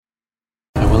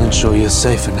ensure you're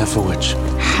safe in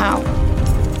Aelfwynn. How?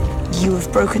 You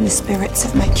have broken the spirits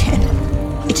of my kin.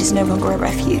 It is no longer a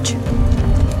refuge.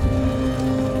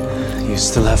 You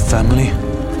still have family?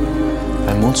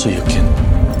 I'm also your kin.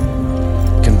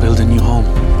 Can build a new home.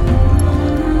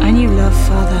 I knew love,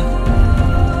 Father.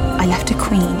 I left a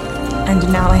queen, and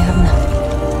now I have nothing.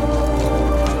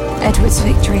 Edward's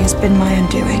victory has been my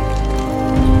undoing.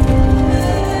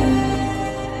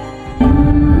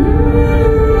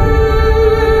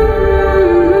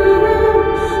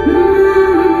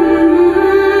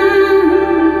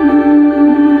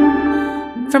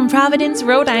 From Providence,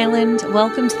 Rhode Island,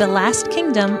 welcome to The Last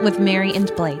Kingdom with Mary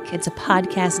and Blake. It's a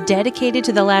podcast dedicated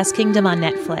to The Last Kingdom on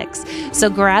Netflix. So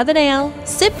grab an ale,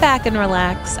 sit back and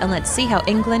relax, and let's see how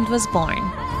England was born.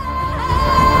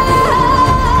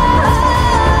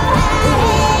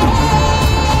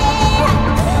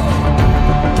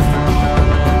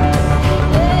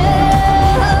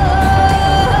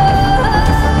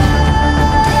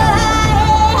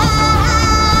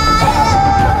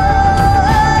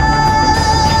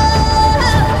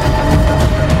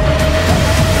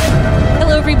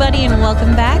 And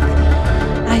welcome back.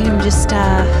 I am just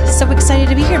so excited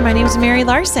to be here. My name is Mary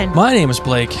Larson. My name is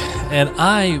Blake, and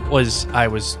I was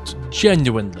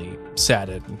genuinely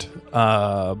saddened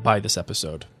by this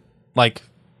episode. Like,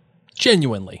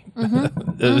 genuinely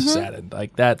saddened.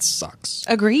 Like, that sucks.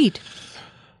 Agreed.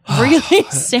 Really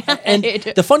sad. And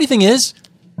the funny thing is,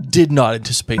 did not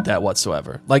anticipate that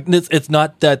whatsoever. Like, it's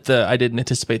not that I didn't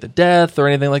anticipate the death or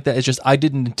anything like that. It's just I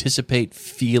didn't anticipate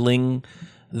feeling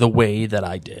the way that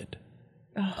I did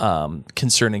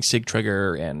concerning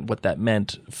Sigtrygr and what that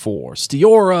meant for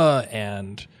Stiora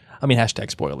and, I mean,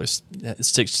 hashtag spoilers,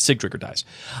 Sigtrygr dies.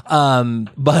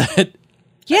 But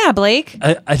yeah, Blake.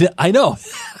 I know.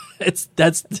 It's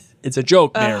a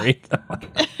joke, Mary.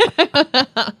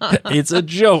 It's a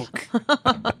joke.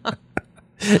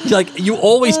 Like, you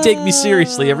always take me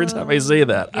seriously every time I say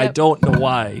that. Yep. I don't know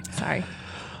why. Sorry.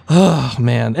 Oh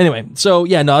man. Anyway, so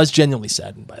yeah, no, I was genuinely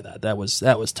saddened by that. That was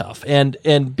tough, and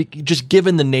just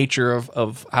given the nature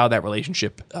of how that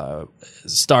relationship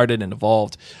started and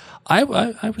evolved, I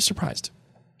was surprised.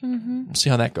 We'll see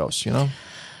how that goes. You know,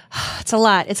 it's a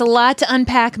lot. It's a lot to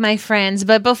unpack, my friends.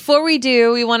 But before we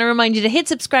do, we want to remind you to hit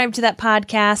subscribe to that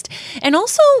podcast, and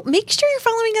also make sure you're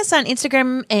following us on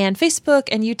Instagram and Facebook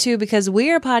and YouTube because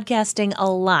we are podcasting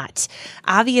a lot.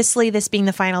 Obviously, this being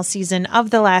the final season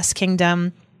of The Last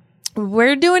Kingdom.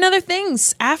 We're doing other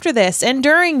things after this and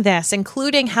during this,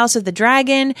 including House of the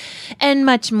Dragon and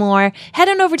much more. Head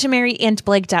on over to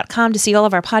maryandblake.com to see all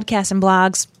of our podcasts and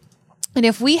blogs. And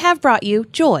if we have brought you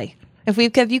joy, if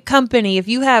we've kept you company, if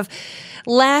you have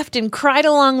laughed and cried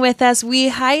along with us, we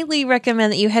highly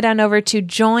recommend that you head on over to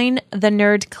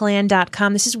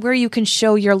jointhenerdclan.com. This is where you can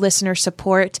show your listener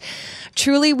support.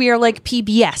 Truly, we are like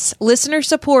PBS, listener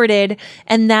supported,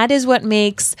 and that is what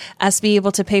makes us be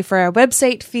able to pay for our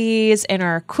website fees and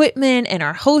our equipment and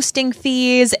our hosting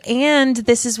fees. And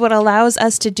this is what allows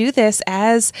us to do this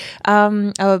as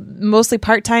a mostly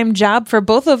part-time job for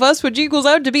both of us, which equals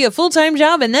out to be a full-time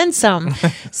job and then some.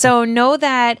 So know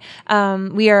that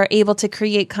we are able to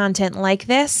create content like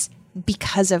this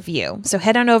because of you. So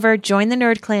head on over,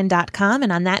 jointhenerdclan.com.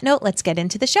 And on that note, let's get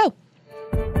into the show.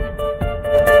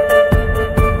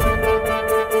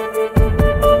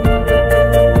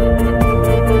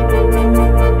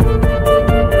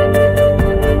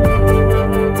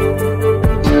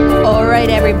 All right,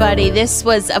 everybody. This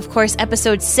was, of course,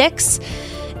 episode 6.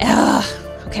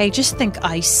 Okay, just think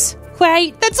ice.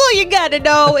 Right? That's all you gotta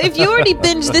know. If you already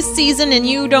binged this season and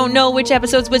you don't know which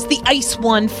episodes was the ice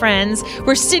one, friends,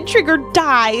 where Sigtrygr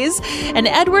dies, and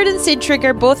Edward and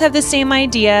Sigtrygr both have the same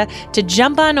idea to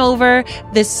jump on over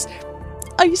this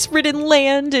ice-ridden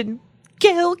land and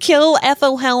kill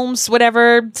Aelfwyn's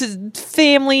whatever,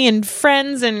 family and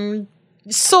friends and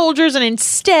soldiers, and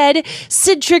instead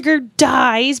Sigtrygr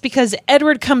dies because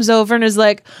Edward comes over and is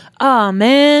like, "Oh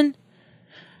man,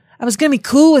 I was gonna be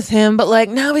cool with him, but like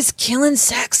now he's killing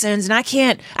Saxons, and I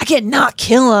can't not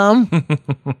kill him.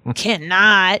 Can't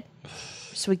not."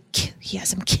 So he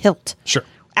has him killed. Sure.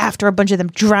 After a bunch of them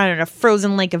drown in a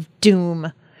frozen lake of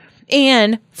doom,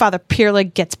 and Father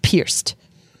Peerleg gets pierced.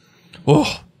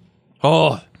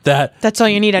 That's all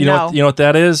you need to know. You know what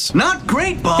that is? Not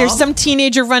great, Bob. There's some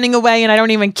teenager running away, and I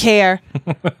don't even care.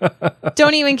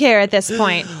 Don't even care at this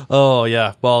point. Oh,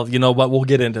 yeah. Well, you know what? We'll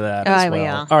get into that as well.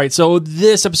 Will. All right. So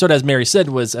this episode, as Mary said,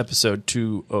 was episode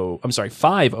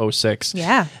 506.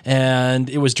 Yeah. And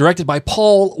it was directed by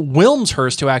Paul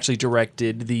Wilmshurst, who actually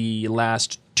directed the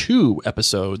last 2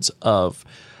 episodes of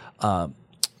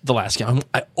The Last Kingdom.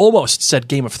 I almost said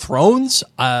Game of Thrones.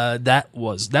 That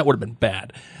would have been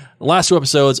bad. The last 2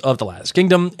 episodes of The Last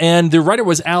Kingdom, and the writer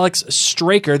was Alex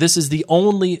Straker. This is the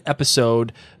only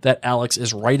episode that Alex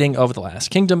is writing of The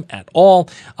Last Kingdom at all.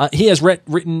 He has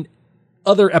written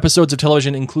other episodes of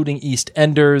television, including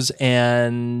EastEnders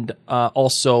and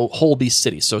also Holby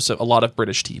City. So a lot of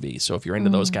British TV. So if you're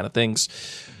into those kind of things,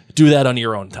 do that on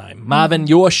your own time. Marvin,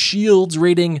 your Shields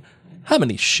rating. How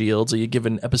many shields are you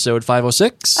giving episode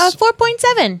 506?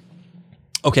 4.7.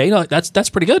 Okay, no, that's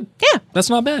pretty good. Yeah. That's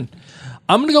not bad.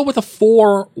 I'm going to go with a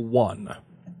 4-1.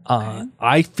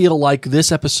 I feel like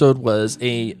this episode was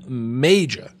a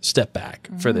major step back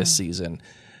for this season.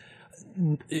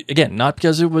 Again, not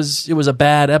because it was a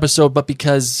bad episode, but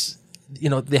because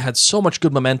they had so much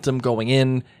good momentum going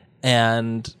in,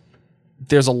 and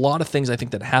there's a lot of things I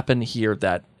think that happen here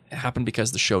that happen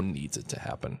because the show needs it to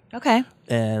happen. Okay.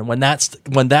 And when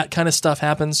that kind of stuff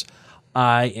happens,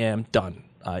 I am done.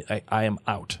 I am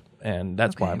out. And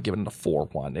that's why I'm giving it a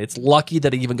 4-1. It's lucky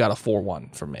that it even got a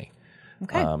 4-1 from me.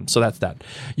 Okay. So that's that.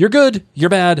 You're good, you're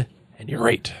bad, and you're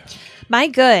great. My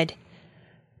good.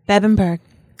 Bebbanburg.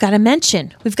 Got to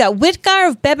mention, we've got Whitgar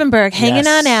of Bebbanburg hanging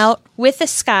on out with the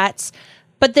Scots,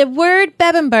 but the word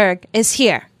Bebbanburg is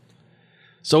here.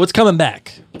 So it's coming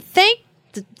back. Thank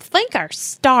our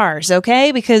stars,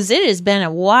 okay? Because it has been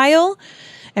a while,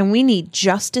 and we need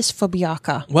justice for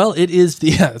Bianca. Well, it is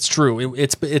it's true.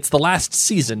 It's the last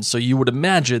season, so you would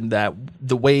imagine that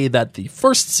the way that the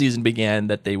first season began,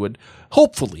 that they would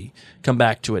hopefully come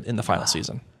back to it in the final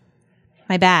season.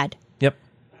 My bad. Yep.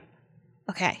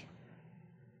 Okay.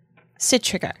 Sid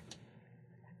Trigger.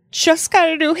 Just got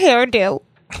a new hairdo.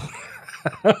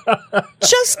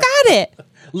 Just got it.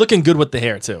 Looking good with the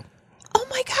hair, too. Oh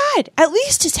my God. At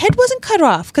least his head wasn't cut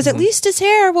off, because at least his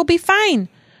hair will be fine.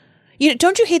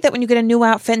 Don't you hate that when you get a new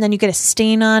outfit and then you get a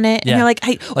stain on it? And you're like,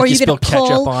 or you get a pull.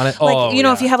 Ketchup on it.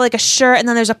 If you have like a shirt and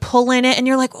then there's a pull in it and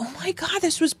you're like, oh my God,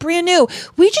 this was brand new.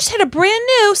 We just had a brand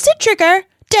new Sid Trigger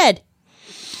dead.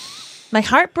 My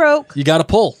heart broke. You got to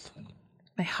pull.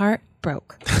 My heart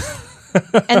broke.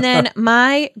 And then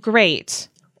my great,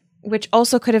 which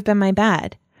also could have been my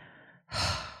bad.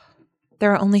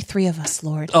 There are only 3 of us,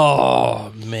 Lord.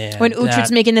 Oh, man. When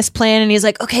Uhtred's making this plan and he's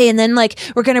like, okay, and then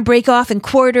we're going to break off in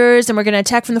quarters and we're going to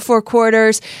attack from the 4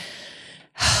 quarters.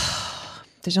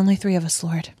 There's only 3 of us,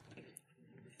 Lord.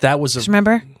 That was Just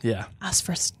remember? Yeah.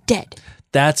 Osferth's dead.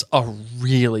 That's a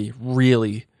really,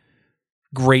 really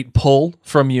great pull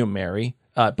from you, Mary.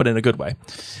 But in a good way.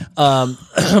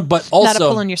 But also not a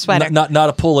pull in your sweater. Not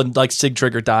a pull in like Sig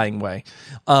Trigger dying way.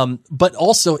 But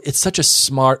also it's such a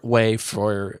smart way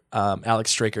for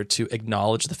Alex Straker to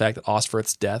acknowledge the fact that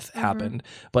Osferth's death happened.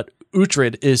 But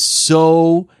Uhtred is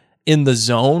so in the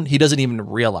zone, he doesn't even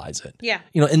realize it. Yeah.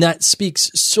 And that speaks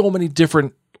so many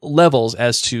different levels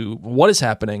as to what is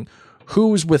happening,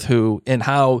 who's with who, and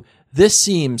how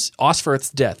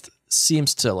Osferth's death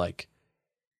seems to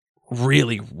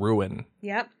really ruin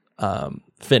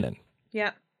Finnan.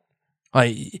 Yep.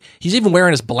 He's even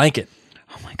wearing his blanket.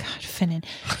 Oh my God, Finnan.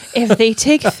 If they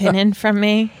take Finnan from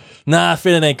me. Nah,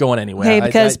 Finnan ain't going anywhere. Okay,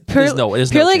 because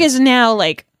Purlig is now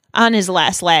on his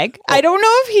last leg. Oh. I don't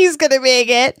know if he's going to make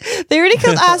it. They already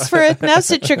killed Osferth. Now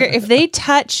Sid Trigger. If they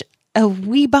touch a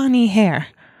wee bonny hair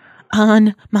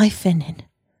on my Finnan.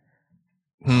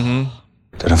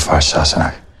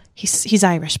 He's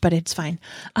Irish, but it's fine.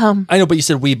 I know, but you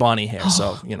said wee bonny hair,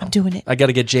 so I'm doing it. I got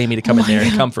to get Jamie to come in there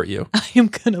and comfort you. I am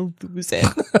gonna lose it.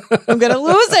 I'm gonna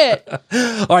lose it.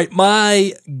 All right,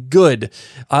 my good.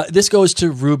 This goes to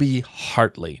Ruby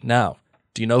Hartley. Now,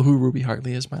 do you know who Ruby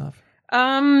Hartley is, my love?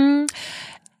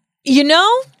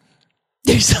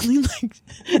 There's only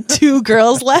 2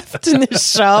 girls left in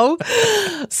this show,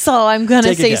 so I'm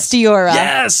gonna say Stiora.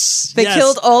 Yes, they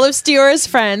killed all of Stiora's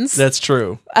friends. That's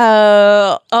true.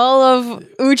 All of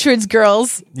Uhtred's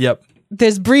girls. Yep.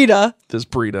 There's Brita. Is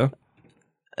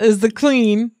the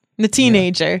queen, the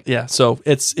teenager. Yeah. So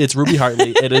it's Ruby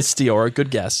Hartley. It is Stiora. Good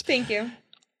guess. Thank you.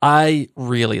 I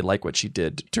really like what she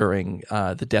did during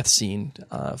the death scene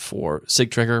for Sig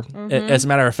Trigger. As a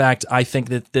matter of fact, I think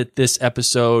that this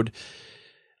episode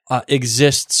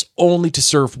exists only to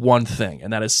serve one thing,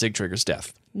 and that is Sig Trigger's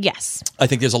death. Yes. I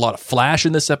think there's a lot of flash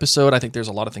in this episode. I think there's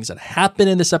a lot of things that happen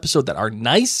in this episode that are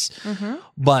nice,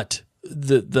 but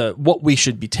the what we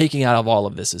should be taking out of all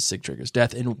of this is Sig Trigger's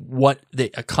death and what they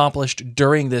accomplished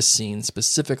during this scene,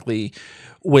 specifically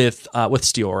with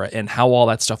Stiora and how all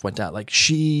that stuff went down.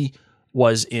 She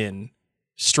was in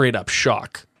straight up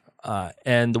shock,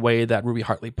 and the way that Ruby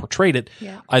Hartley portrayed it,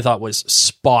 I thought was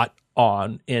spot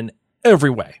on in every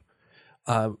way.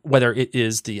 whether it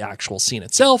is the actual scene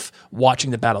itself,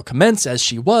 watching the battle commence as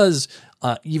she was,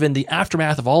 even the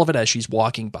aftermath of all of it as she's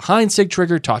walking behind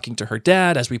Sigtrigger, talking to her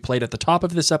dad, as we played at the top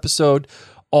of this episode,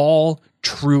 all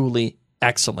truly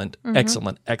excellent,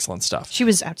 excellent stuff. She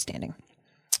was outstanding.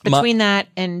 Between that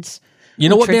and... You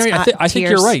know what, Mary? Uhtred's I think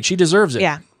you're right. She deserves it.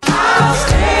 Yeah.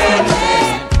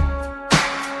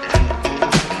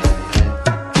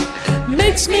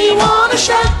 Makes me want to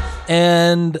shout.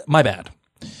 And my bad.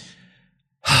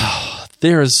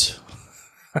 There's...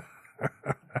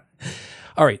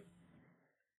 All right.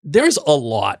 There's a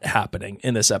lot happening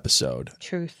in this episode.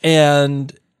 Truth.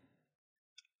 And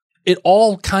it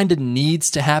all kind of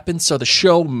needs to happen, so the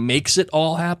show makes it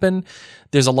all happen.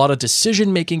 There's a lot of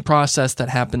decision-making process that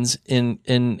happens in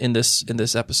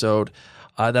this episode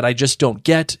that I just don't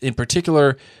get. In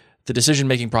particular, the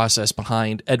decision-making process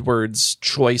behind Edward's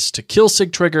choice to kill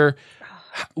Sigtrigger,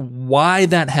 why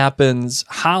that happens,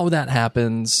 how that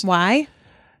happens. Why?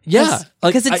 Yeah.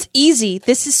 Because it's easy.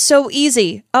 This is so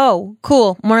easy. Oh,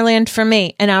 cool. More land for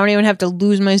me. And I don't even have to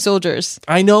lose my soldiers.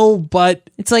 I know, but...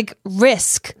 It's like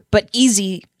risk, but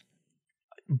easy.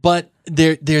 But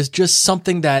there's just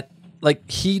something that, like,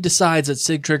 he decides that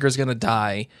Sigtrigger is going to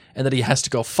die and that he has to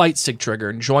go fight Sigtrigger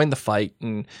and join the fight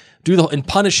and and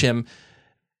punish him.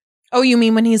 Oh, you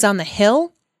mean when he's on the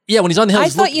hill? Yeah, when he's on the hill. I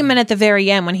thought you meant at the very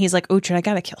end when he's like, Uhtred, I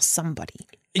got to kill somebody.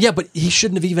 Yeah, but he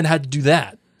shouldn't have even had to do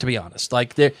that, to be honest.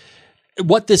 Like,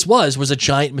 what this was a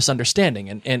giant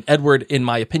misunderstanding, and Edward, in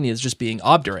my opinion, is just being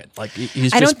obdurate. Like,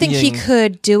 he's. I don't think he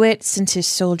could do it since his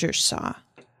soldiers saw.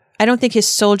 I don't think his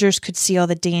soldiers could see all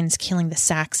the Danes killing the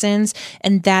Saxons,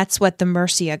 and that's what the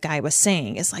Mercia guy was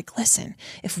saying. Is like, listen,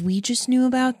 if we just knew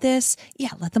about this, yeah,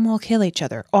 let them all kill each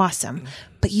other, awesome.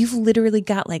 But you've literally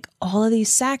got like all of these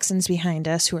Saxons behind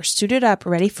us who are suited up,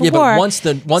 ready for war. Yeah,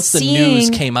 but once the news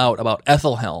came out about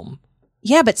Ethelhelm.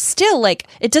 Yeah, but still, like,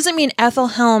 it doesn't mean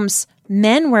Ethelhelm's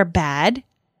men were bad.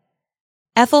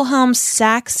 Ethelhelm's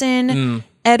Saxon,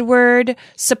 Edward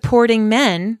supporting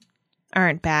men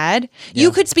aren't bad. Yeah.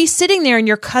 You could be sitting there and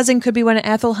your cousin could be one of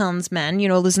Ethelhelm's men,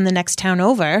 lives in the next town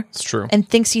over. It's true. And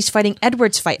thinks he's fighting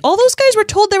Edward's fight. All those guys were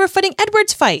told they were fighting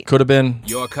Edward's fight. Could have been.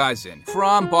 Your cousin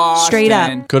from Boston. Straight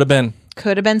up. Could have been.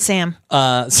 Could have been Sam. So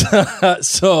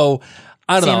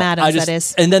I don't know. Sam Adams, that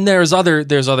is. And then there's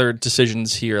other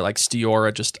decisions here, like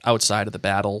Stiora just outside of the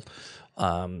battle.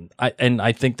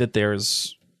 I think that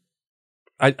there's,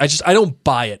 I don't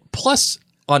buy it. Plus,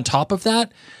 on top of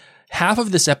that, half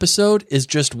of this episode is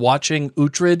just watching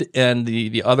Uhtred and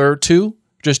the other two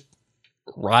just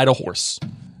ride a horse.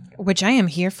 Which I am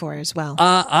here for as well.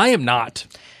 I am not.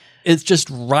 It's just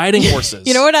riding horses.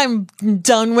 You know what I'm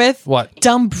done with? What?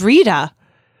 Dumbrita.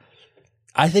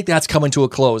 I think that's coming to a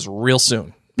close real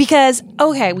soon. Because,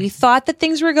 okay, we thought that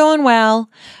things were going well.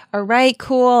 All right,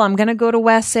 cool. I'm going to go to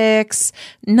Wessex.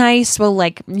 Nice.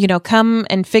 We'll come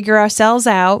and figure ourselves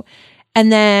out.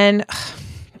 And then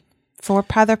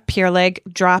Father Peerleg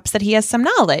drops that he has some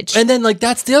knowledge. And then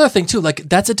that's the other thing too. Like,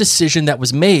 that's a decision that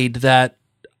was made that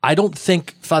I don't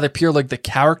think Father Peerleg, the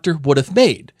character, would have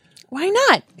made. Why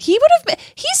not? He would have.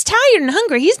 He's tired and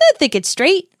hungry. He's not thinking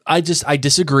straight. I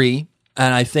disagree.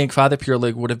 And I think Father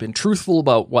Peerleg would have been truthful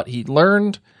about what he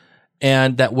learned,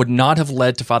 and that would not have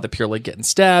led to Father Peerleg getting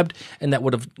stabbed, and that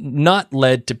would have not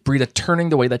led to Brita turning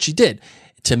the way that she did.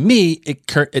 To me,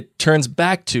 it turns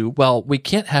back to, well, we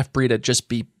can't have Brita just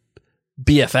be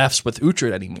BFFs with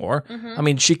Uhtred anymore. Mm-hmm. I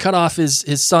mean, she cut off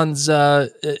his son's hot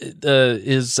dog.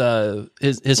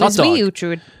 Wee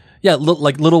Uhtred. Yeah,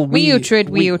 like little wee Uhtred.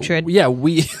 Wee Uhtred. Yeah,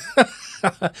 we.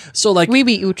 So wee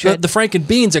Uhtred. The Frank and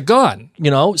beans are gone.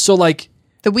 So like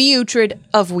the wee Uhtred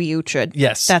of wee Uhtred.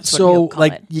 Yes, that's what you'll call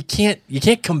it. You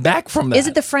can't come back from that. Is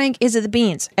it the Frank? Is it the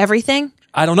beans? Everything?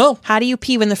 I don't know. How do you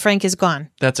pee when the Frank is gone?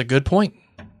 That's a good point.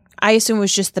 I assume it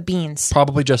was just the beans.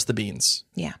 Probably just the beans.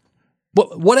 Yeah.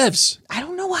 Whatevs. I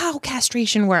don't know how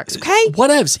castration works. Okay.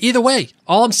 Whatevs. Either way,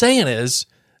 all I'm saying is,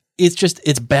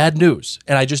 it's bad news,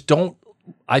 and I just don't.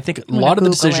 I think a lot of the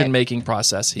decision-making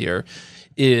process here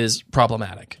is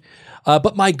problematic.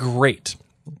 But my great,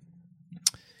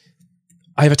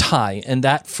 I have a tie, and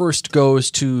that first goes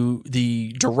to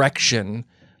the direction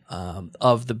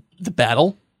of the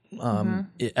battle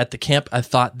at the camp. I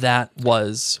thought that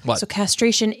was what? So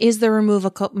castration is the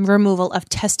removal of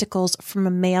testicles from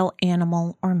a male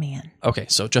animal or man. Okay,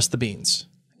 so just the beans.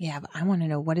 Yeah, but I want to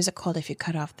know, what is it called if you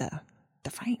cut off the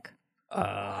Frank?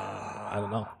 I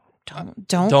don't know.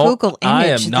 Don't Google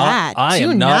image that. I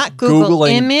am not Google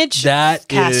Googling image that.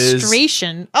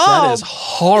 Castration. That is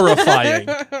horrifying.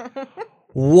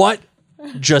 What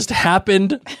just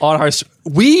happened on our...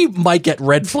 We might get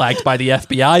red flagged by the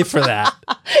FBI for that.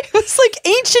 It was like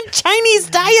ancient Chinese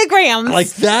diagrams. Like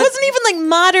that? It wasn't even like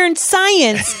modern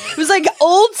science. It was like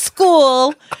old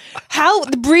school. How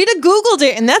Brita Googled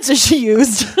it, and that's what she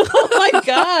used. Oh my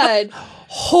God.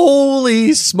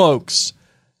 Holy smokes.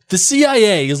 The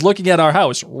CIA is looking at our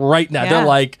house right now. Yeah. They're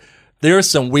like, there's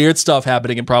some weird stuff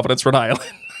happening in Providence, Rhode Island.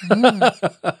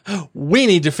 We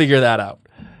need to figure that out.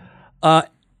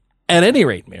 At any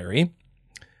rate, Mary,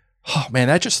 oh man,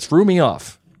 that just threw me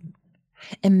off.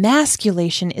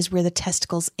 Emasculation is where the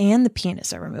testicles and the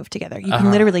penis are removed together. You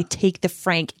can literally take the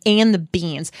frank and the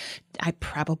beans. I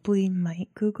probably might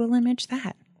Google image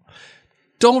that.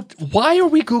 Why are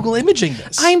we Google imaging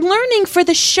this? I'm learning for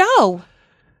the show.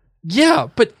 Yeah,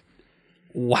 but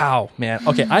wow, man.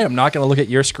 Okay, I am not going to look at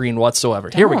your screen whatsoever.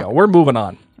 Here we go. We're moving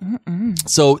on.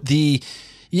 So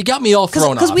you got me all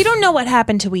thrown off. Because we don't know what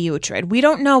happened to Wee Uhtred. We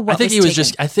don't know what I think was he was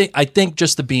taken. just I think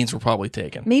just the beans were probably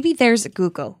taken. Maybe there's a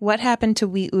Google. What happened to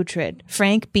Wee Uhtred?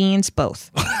 Frank, beans, both.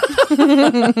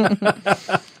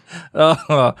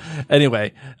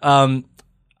 Anyway,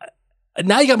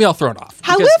 now you got me all thrown off.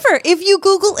 However, if you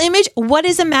Google image, what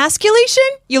is emasculation?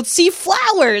 You'll see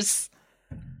flowers.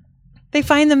 They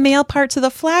find the male parts of the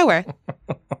flower.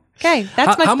 Okay,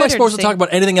 that's much how am I better supposed to see. talk about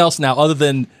anything else now other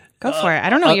than Go for it. I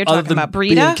don't know what you're other talking than about.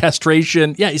 being Brita?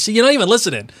 castration? Yeah, you see, you're not even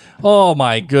listening. Oh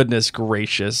my goodness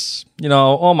gracious!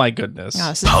 Oh my goodness. Oh,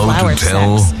 this is How flower to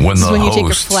tell sex. when This is the when you take a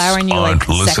hosts flower and you like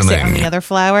aren't sex it on listening. the other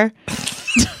flower.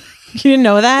 You didn't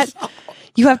know that?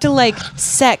 You have to like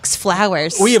sex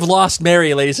flowers. We have lost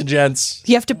Mary, ladies and gents.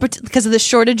 You have to because of the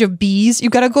shortage of bees. You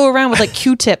got to go around with like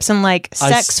Q-tips and like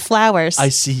sex flowers. I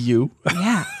see you.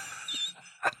 Yeah.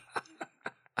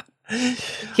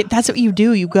 Yeah, that's what you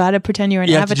do. You got to pretend you're an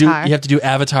You avatar. have to do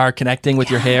avatar connecting with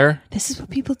your hair. This is what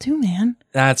people do, man.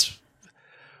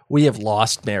 We have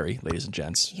lost Mary, ladies and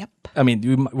gents. Yep. I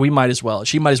mean, we might as well.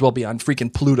 She might as well be on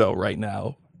freaking Pluto right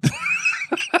now.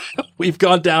 We've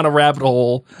gone down a rabbit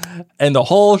hole, and the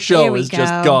whole Here show we is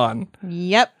just go. gone.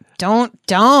 Yep.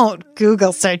 Don't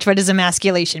Google search what is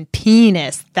emasculation.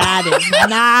 Penis. That is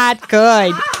not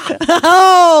good.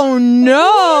 Oh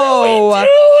no.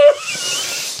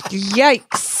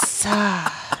 Yikes.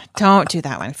 Don't do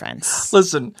that one, friends.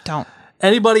 Listen, Don't.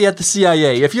 anybody at the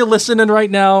CIA, if you're listening right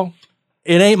now,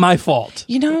 it ain't my fault.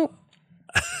 You know,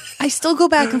 I still go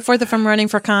back and forth if I'm running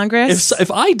for Congress.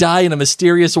 If I die in a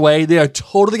mysterious way, they are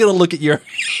totally going to look at your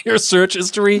search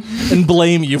history and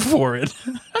blame you for it.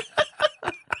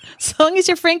 As long as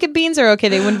your Franken beans are okay,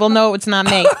 they will know it's not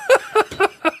me.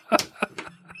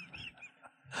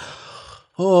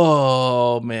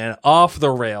 Oh, man. Off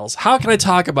the rails. How can I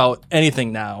talk about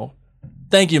anything now?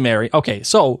 Thank you, Mary. Okay,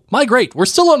 so my great. We're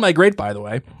still on my great, by the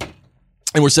way.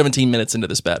 And we're 17 minutes into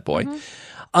this bad boy.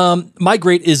 My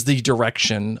great is the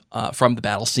direction from the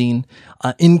battle scene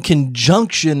in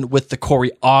conjunction with the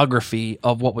choreography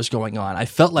of what was going on. I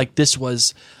felt like this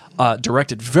was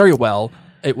directed very well.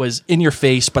 It was in your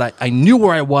face, but I knew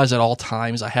where I was at all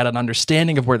times. I had an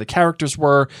understanding of where the characters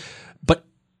were. But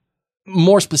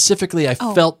more specifically, I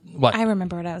felt... What? I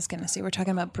remember what I was going to say. We're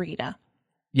talking about Brita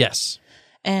Yes.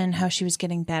 and how she was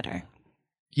getting better.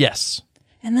 Yes.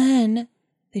 And then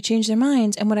they changed their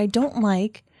minds. And what I don't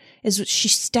like is she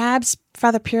stabs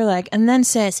Father Pureleg and then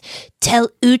says, "Tell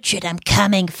Uhtred I'm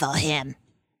coming for him."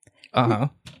 Uh-huh.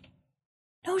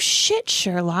 No shit,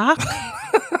 Sherlock.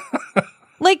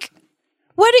 Like,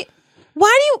 why do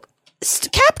you...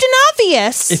 Captain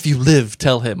Obvious. If you live,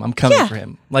 tell him I'm coming Yeah. for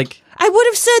him. Like... I would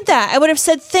have said that. I would have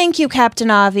said, "Thank you,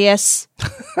 Captain Obvious.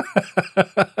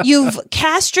 You've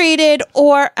castrated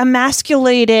or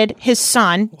emasculated his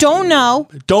son. Don't know.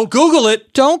 Don't Google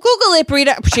it. Don't Google it,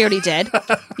 Brita." She already did.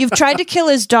 You've tried to kill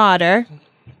his daughter.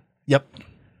 Yep.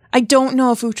 I don't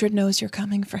know if Uhtred knows you're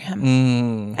coming for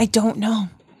him. I don't know.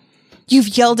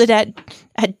 You've yelled it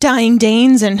at dying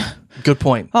Danes and... Good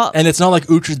point. Well- And it's not like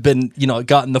Uhtred's been,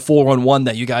 gotten the 411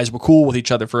 that you guys were cool with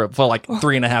each other for like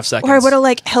 3.5 seconds. Or I would have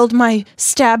like held my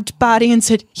stabbed body and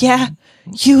said, "Yeah,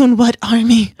 you and what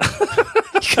army?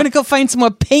 You gonna go find some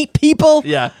more paint people?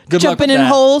 Yeah. Good luck Jumping with in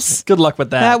that. holes." Good luck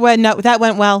with that. That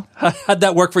went well. How'd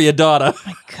that work for your daughter?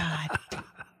 God.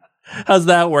 How's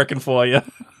that working for you?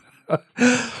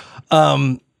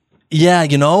 Yeah,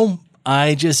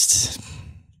 I just...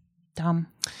 Dumb.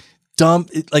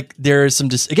 There are some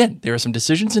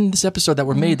decisions in this episode that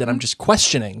were made that I'm just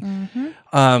questioning.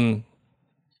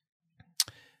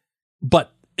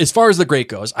 But as far as the great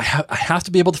goes, I have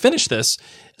to be able to finish this.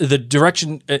 The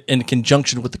direction in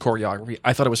conjunction with the choreography,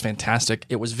 I thought it was fantastic.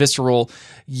 It was visceral,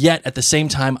 yet at the same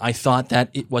time, I thought that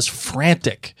it was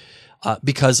frantic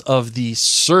because of the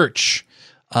search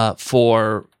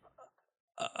for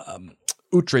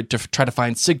Uhtred to try to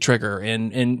find Sigtrygr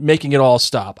and making it all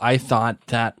stop. I thought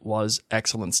that was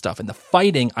excellent stuff. And the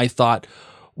fighting, I thought,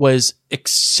 was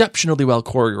exceptionally well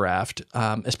choreographed,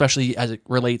 especially as it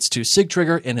relates to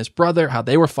Sigtrygr and his brother, how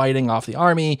they were fighting off the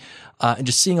army, and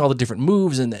just seeing all the different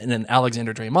moves, and then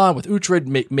Alexander Draymond with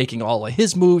Uhtred making all of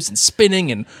his moves and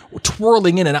spinning and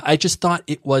twirling in, and I just thought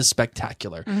it was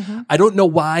spectacular. I don't know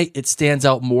why it stands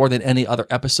out more than any other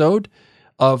episode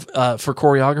of for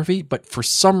choreography, but for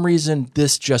some reason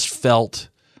this just felt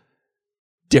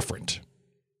different.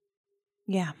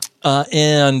 Yeah.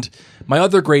 And my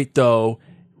other great, though,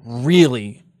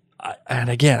 really, and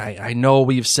again, I know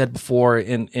we've said before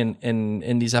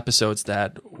in these episodes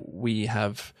that we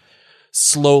have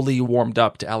slowly warmed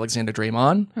up to Alexander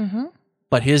Draymond,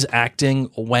 but his acting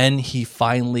when he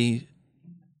finally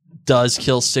does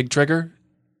kill Sigtrygr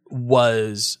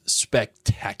was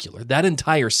spectacular. That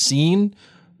entire scene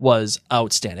was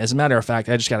outstanding. As a matter of fact,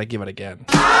 I just got to give it again.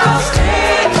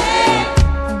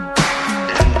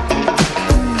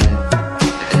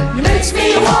 Makes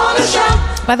me wanna shout.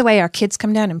 By the way, our kids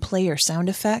come down and play your sound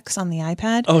effects on the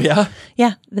iPad. Oh, yeah?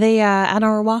 Yeah, they on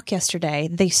our walk yesterday,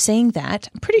 they sang that,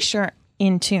 I'm pretty sure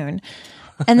in tune.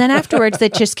 And then afterwards, they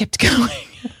just kept going.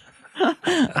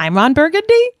 I'm Ron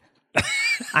Burgundy.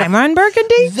 I'm Ron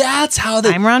Burgundy. That's how they...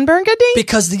 I'm Ron Burgundy.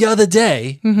 Because the other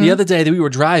day that we were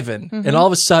driving, and all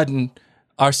of a sudden,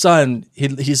 our son,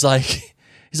 he's like,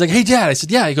 hey, Dad. I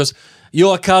said, yeah. He goes,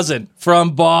 your cousin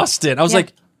from Boston. I was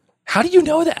like, how do you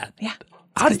know that? Yeah.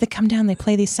 Because they come down, they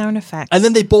play these sound effects. And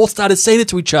then they both started saying it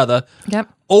to each other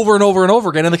over and over and over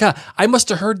again in the car. I must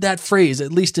have heard that phrase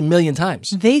at least 1 million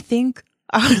times. They think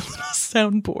our little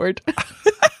soundboard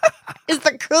is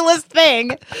the coolest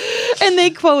thing. And they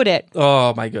quote it.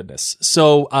 Oh, my goodness.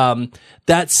 So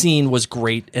that scene was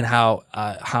great, and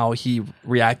how he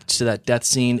reacted to that death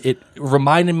scene. It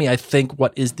reminded me, I think,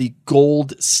 what is the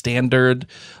gold standard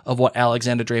of what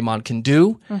Alexander Draymond can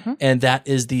do, and that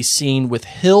is the scene with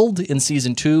Hild in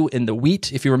season 2 in the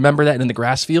wheat, if you remember that, in the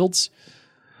grass fields.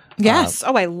 Yes.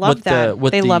 I love that.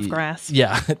 They love grass.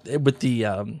 Yeah, with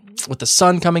the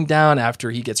sun coming down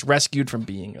after he gets rescued from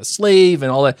being a slave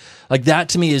and all that. Like, that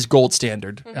to me is gold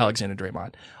standard, Alexander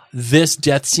Draymond. This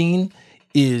death scene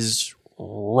is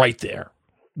right there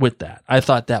with that. I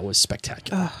thought that was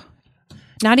spectacular.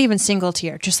 Not even single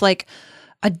tear, just like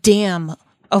a dam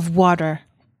of water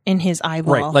in his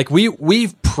eyeball. Right. Like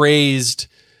we've praised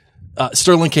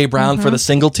Sterling K. Brown for the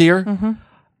single tear.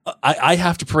 I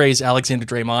have to praise Alexander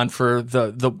Draymond for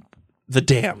the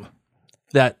dam.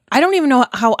 That I don't even know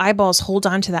how eyeballs hold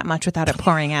on to that much without it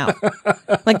pouring out.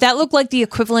 Like, that looked like the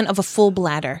equivalent of a full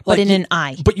bladder, but in an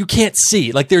eye. But you can't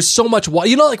see. Like, there's so much water.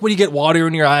 You know, like when you get water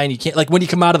in your eye and you can't, like when you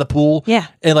come out of the pool. Yeah.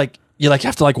 And like, you like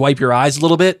have to like wipe your eyes a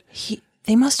little bit.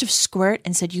 They must have squirt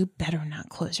and said, you better not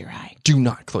close your eye. Do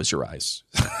not close your eyes.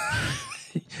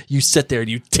 You sit there and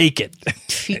you take it.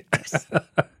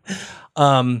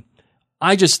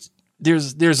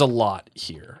 There's a lot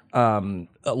here.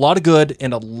 A lot of good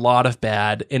and a lot of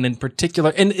bad. And in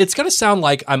particular, and it's going to sound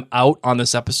like I'm out on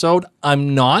this episode.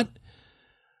 I'm not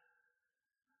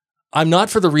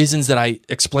for the reasons that I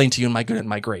explained to you in my good and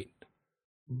my great.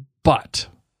 But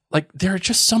like, there are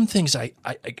just some things I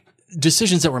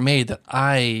decisions that were made that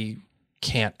I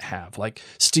can't have. Like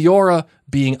Stiora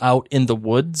being out in the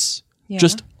woods,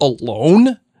 just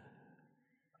alone,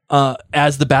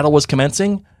 as the battle was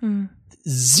commencing.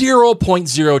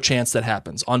 0.0 chance that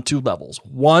happens on 2 levels.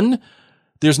 1,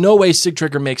 there's no way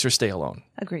Sigtrygr makes her stay alone.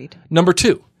 Agreed. Number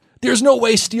 2, there's no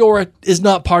way Stiora is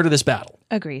not part of this battle.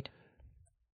 Agreed.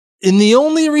 And the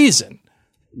only reason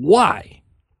why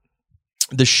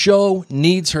the show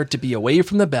needs her to be away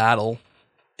from the battle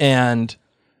and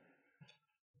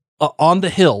on the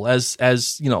hill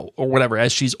as you know, or whatever,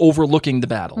 as she's overlooking the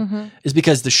battle, is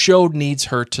because the show needs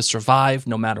her to survive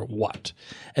no matter what.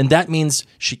 And that means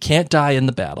she can't die in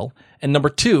the battle. And number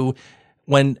 2,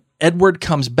 when Edward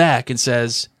comes back and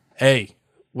says, hey,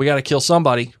 we got to kill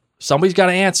somebody, somebody's got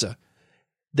to answer,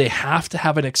 they have to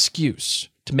have an excuse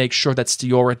to make sure that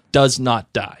Stiora does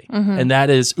not die. And that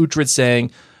is Uhtred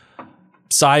saying,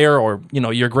 sire, or, you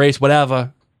know, your grace,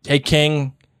 whatever, hey,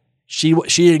 king, she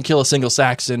didn't kill a single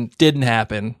Saxon, didn't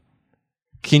happen.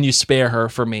 Can you spare her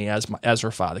for me as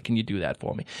her father? Can you do that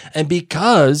for me? And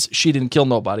because she didn't kill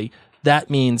nobody, that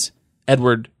means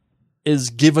Edward is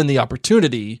given the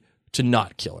opportunity to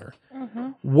not kill her.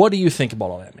 What do you think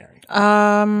about all that, Mary?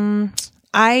 I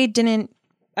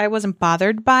wasn't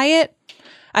bothered by it.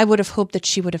 I would have hoped that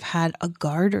she would have had a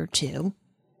guard or two.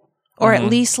 Or at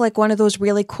least like one of those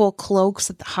really cool cloaks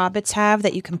that the hobbits have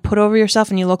that you can put over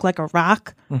yourself and you look like a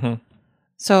rock.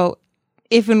 So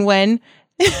if and when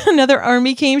another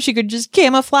army came, she could just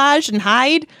camouflage and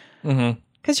hide.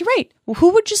 Because you're right. Who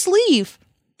would just leave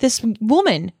this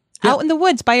woman out in the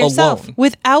woods by herself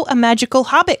without a magical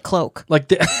hobbit cloak?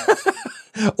 Like,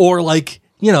 or like,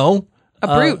 you know, a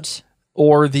brute,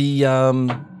 or the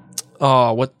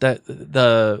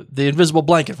the invisible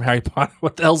blanket from Harry Potter.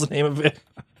 What the hell's the name of it?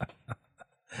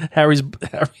 Harry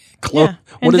cloak. Yeah.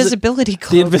 What invisibility is it?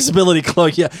 cloak. The invisibility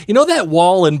cloak. Yeah, you know that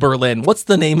wall in Berlin. What's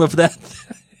the name of that?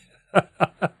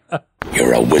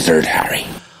 You're a wizard, Harry.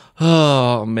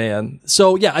 Oh man.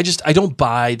 So yeah, I don't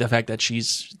buy the fact that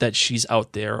she's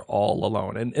out there all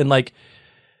alone and like,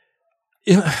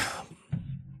 you know,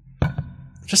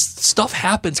 just stuff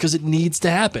happens because it needs to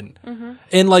happen.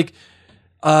 And like,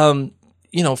 you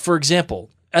know, for example,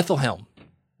 Ethelhelm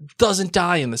doesn't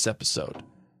die in this episode,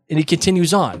 and he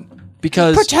continues on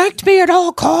because protect me at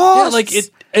all costs. Yeah, like it,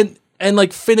 and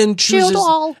like Finan chooses.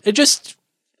 It just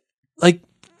like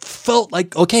felt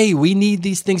like, okay, we need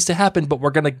these things to happen, but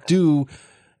we're gonna do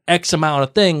X amount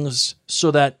of things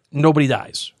so that nobody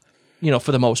dies. You know,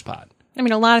 for the most part. I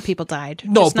mean, a lot of people died.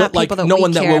 No, just but not like people that no we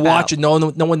one that care we're about. watching, no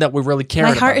one that we really care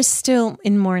about. My heart is still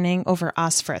in mourning over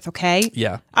Osferth, okay?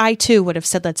 Yeah. I too would have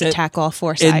said let's attack all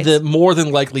four sides. And the more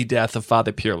than likely death of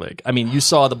Father Purelig. I mean, you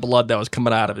saw the blood that was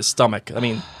coming out of his stomach. I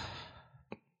mean,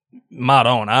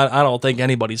 Madon, I don't think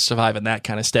anybody's surviving that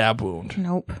kind of stab wound.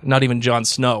 Nope. Not even Jon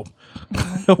Snow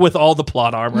with all the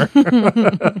plot armor.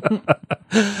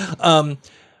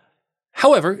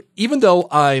 However, even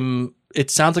though it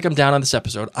sounds like I'm down on this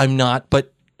episode, I'm not,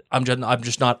 but I'm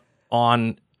just not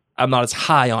on, I'm not as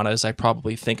high on it as I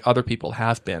probably think other people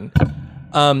have been.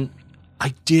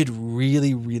 I did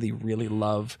really, really, really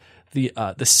love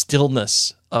the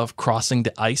stillness of crossing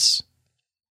the ice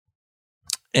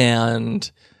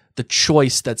and the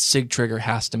choice that Sigtrygr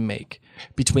has to make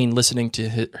between listening to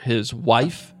his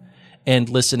wife and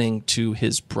listening to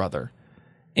his brother.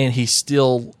 And he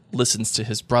still listens to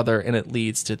his brother, and it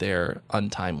leads to their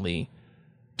untimely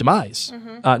demise.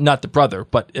 Not the brother,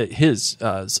 but his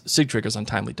Sigtrygr's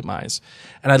untimely demise.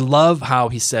 And I love how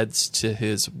he says to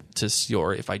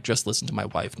Sior, if I just listened to my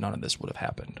wife, none of this would have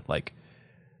happened. Like,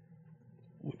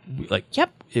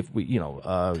 yep. If we,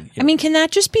 I mean, can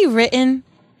that just be written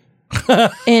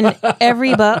in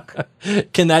every book?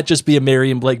 Can that just be a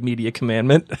Marion Blake media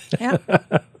commandment? Yeah.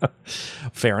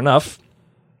 Fair enough.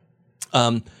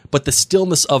 But the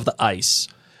stillness of the ice,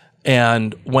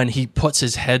 and when he puts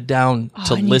his head down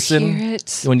to listen, you hear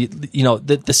it. when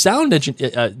the sound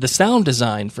the sound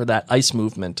design for that ice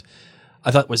movement,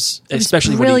 I thought was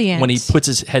especially when he puts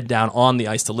his head down on the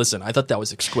ice to listen. I thought that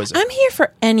was exquisite. I'm here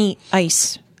for any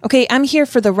ice. Okay, I'm here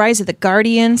for the Rise of the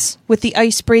Guardians with the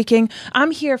ice breaking. I'm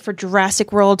here for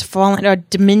Jurassic World Fallen or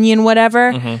Dominion,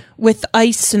 whatever, with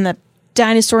ice and the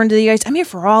dinosaur into the ice. I'm here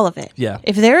for all of it. Yeah.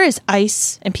 If there is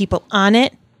ice and people on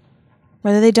it,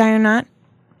 whether they die or not,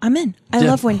 I'm in. I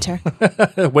love winter.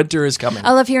 Winter is coming.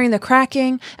 I love hearing the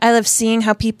cracking. I love seeing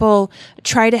how people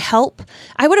try to help.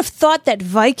 I would have thought that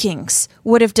Vikings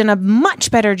would have done a much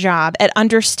better job at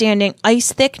understanding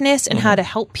ice thickness and how to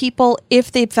help people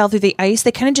if they fell through the ice.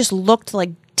 They kind of just looked like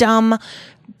dumb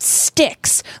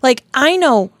sticks. Like, I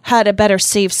know how to better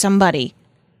save somebody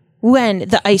when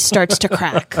the ice starts to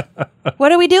crack.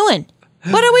 What are we doing?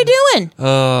 What are we doing?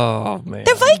 Oh, man.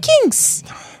 They're Vikings.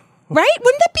 Right?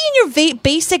 Wouldn't that be in your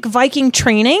basic Viking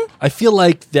training? I feel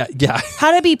like that, yeah.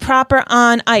 How to be proper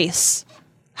on ice.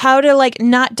 How to,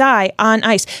 not die on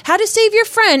ice. How to save your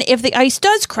friend if the ice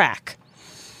does crack.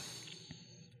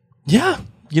 Yeah.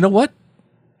 You know what?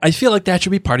 I feel like that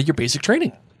should be part of your basic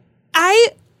training.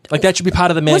 Like, that should be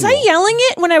part of the manual. Was I yelling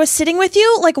it when I was sitting with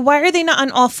you? Like, why are they not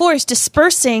on all fours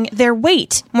dispersing their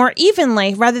weight more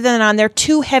evenly rather than on their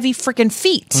two heavy freaking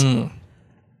feet? You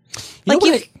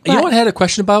know what I had a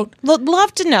question about?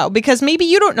 Love to know, because maybe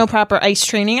you don't know proper ice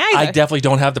training either. I definitely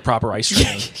don't have the proper ice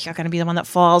training. You're going to be the one that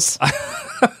falls.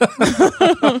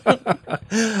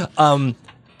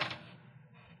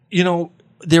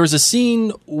 There was a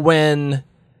scene when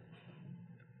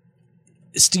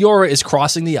Stiora is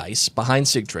crossing the ice behind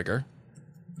Sigtrygr.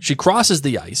 She crosses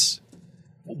the ice.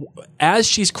 As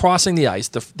she's crossing the ice,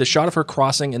 the shot of her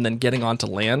crossing and then getting onto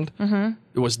land,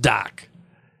 it was dark.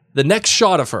 The next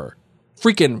shot of her,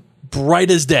 freaking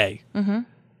bright as day.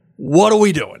 What are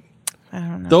we doing? I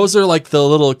don't know. Those are like the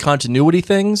little continuity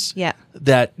things Yeah.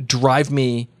 that drive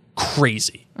me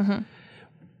crazy.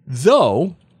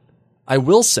 Though, I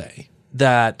will say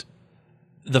that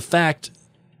the fact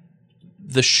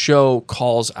the show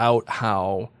calls out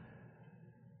how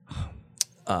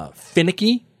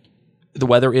finicky the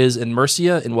weather is in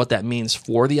Mercia and what that means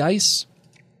for the ice,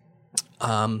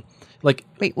 Like,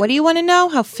 Wait, what do you want to know?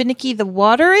 How finicky the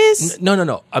water is?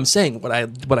 no. I'm saying what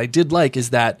I did like is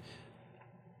that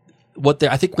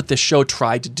I think what the show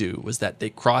tried to do was that they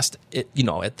crossed it,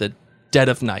 at the dead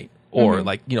of night or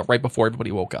right before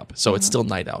everybody woke up. So it's still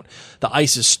night out. The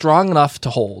ice is strong enough to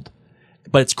hold,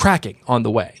 but it's cracking on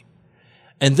the way.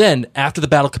 And then after the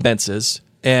battle commences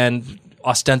and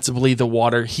ostensibly the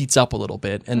water heats up a little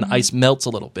bit and the ice melts a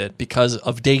little bit because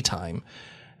of daytime,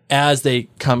 as they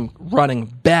come running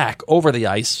back over the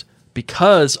ice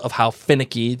because of how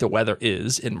finicky the weather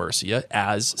is in Mercia,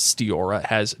 as Stiora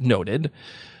has noted,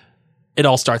 it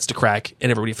all starts to crack and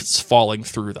everybody is falling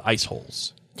through the ice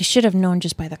holes. You should have known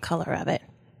just by the color of it.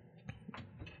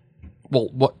 Well,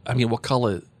 what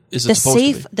color is it supposed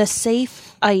to be? The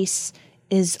safe ice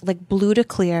is like blue to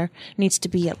clear, needs to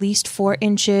be at least 4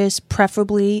 inches,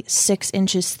 preferably 6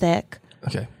 inches thick.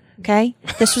 Okay. Okay?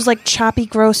 This was like choppy,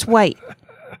 gross white.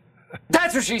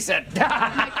 That's what she said.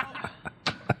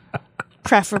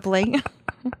 Preferably.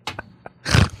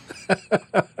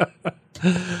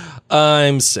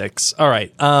 I'm 6. All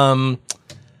right. I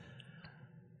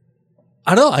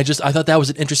don't know. I thought that was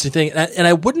an interesting thing. And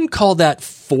I wouldn't call that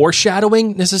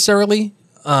foreshadowing necessarily.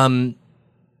 I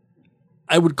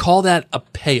would call that a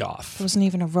payoff. There wasn't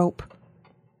even a rope.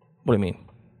 What do you mean?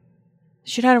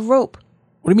 You should have had a rope.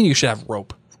 What do you mean you should have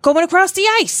rope? Going across the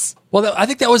ice. Well, I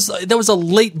think that was a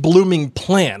late blooming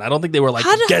plan. I don't think they were like,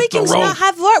 How do get the Vikings rope. not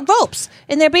have ropes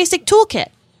in their basic toolkit?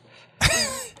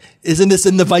 Isn't this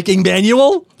in the Viking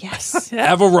manual? Yes.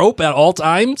 Have a rope at all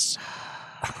times?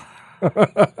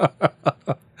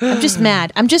 I'm just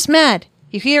mad.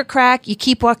 You hear a crack, you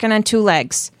keep walking on 2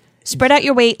 legs. Spread out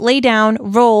your weight, lay down,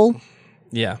 roll.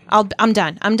 Yeah. I'm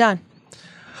done. I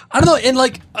don't know.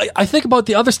 And I think about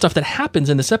the other stuff that happens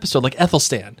in this episode, like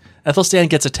Ethelstan. Ethelstan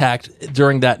gets attacked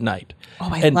during that night. Oh,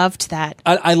 I loved that.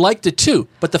 I liked it too.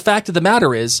 But the fact of the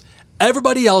matter is,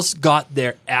 everybody else got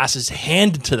their asses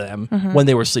handed to them when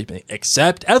they were sleeping,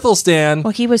 except Ethelstan.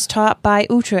 Well, he was taught by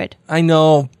Uhtred. I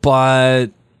know, but...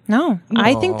 No,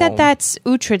 I think that's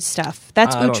Uhtred stuff.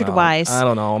 That's Uhtred wise. I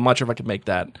don't know. I'm not sure if I could make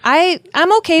that.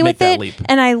 I'm okay with that it. leap.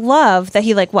 And I love that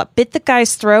he bit the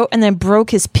guy's throat and then broke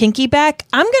his pinky back.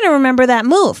 I'm going to remember that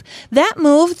move. That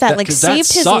move that 'cause saved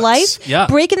that his sucks. life. Yeah.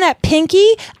 Breaking that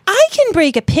pinky. I can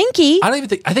break a pinky. I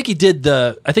think he did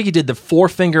the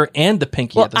forefinger and the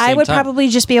pinky at the same time. I would probably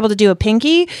just be able to do a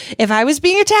pinky if I was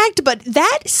being attacked, but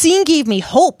that scene gave me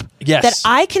hope that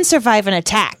I can survive an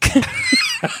attack.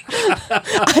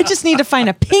 I just need to find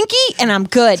a pinky and I'm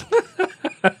good.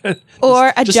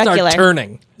 Or a just jugular. Start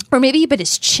turning. Or maybe he bit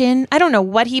his chin. I don't know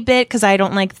what he bit because I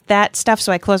don't like that stuff,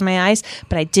 so I close my eyes.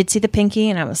 But I did see the pinky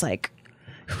and I was like,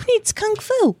 who needs kung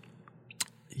fu?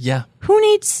 Yeah. Who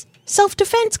needs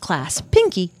self-defense class?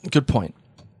 Pinky. Good point.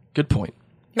 You're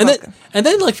And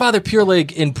then Father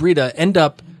Pureleg and Brita end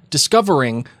up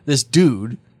discovering this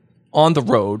dude on the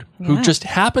road who just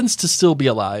happens to still be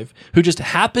alive, who just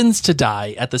happens to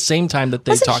die at the same time that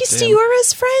they talk to him. Wasn't he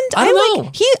Stiora's friend? I don't know.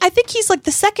 I think he's like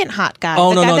the second hot guy.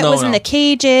 Oh, the guy that was in the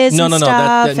cages and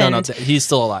stuff. No, he's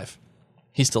still alive.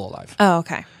 He's still alive. Oh,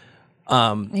 okay.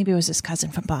 Maybe it was his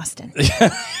cousin from Boston.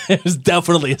 It was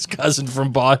definitely his cousin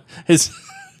from his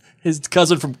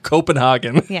cousin from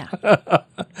Copenhagen. Yeah.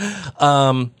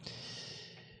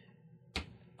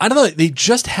 I don't know. He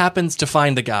just happens to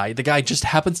find the guy. The guy just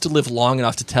happens to live long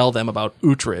enough to tell them about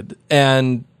Uhtred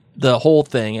and the whole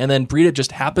thing. And then Brita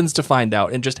just happens to find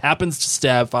out and just happens to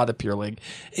stab Father Pureleg.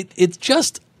 It's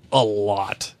just a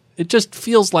lot. It just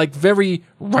feels like very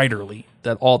writerly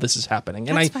that all this is happening.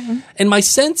 And fine. And my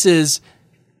sense is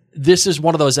this is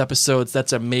one of those episodes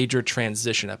that's a major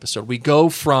transition episode. We go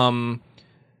from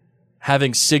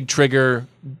having Sigtrygr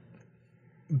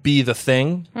be the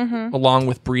thing along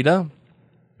with Brita.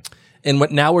 And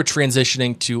now we're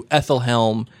transitioning to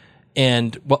Ethelhelm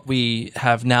and what we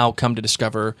have now come to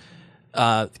discover,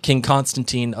 King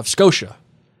Constantine of Scotia.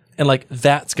 And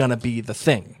that's going to be the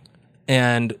thing.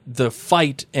 And the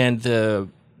fight and the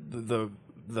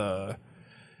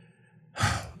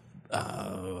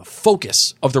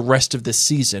focus of the rest of this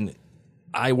season,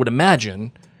 I would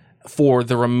imagine, for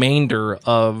the remainder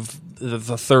of the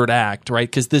third act, right?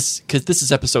 Because this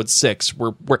is episode 6.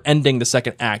 We're ending the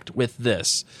second act with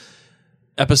this.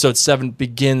 Episode 7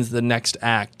 begins the next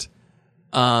act.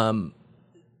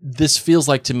 This feels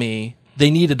like to me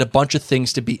they needed a bunch of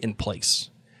things to be in place,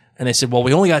 and they said, "Well,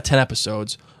 we only got 10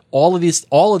 episodes. All of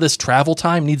this travel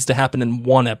time needs to happen in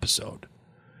one episode."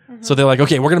 So they're like,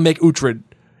 "Okay, we're gonna make Uhtred,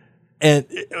 and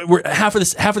half of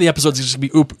the episodes is just gonna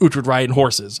be Uhtred riding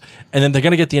horses, and then they're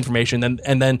gonna get the information,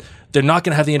 and then they're not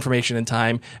gonna have the information in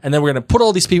time, and then we're gonna put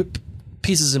all these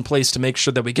pieces in place to make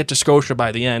sure that we get to Scotia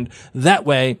by the end. That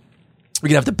way." we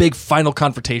can have the big final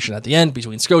confrontation at the end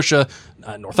between Scotia,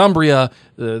 Northumbria,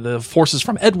 the forces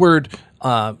from Edward,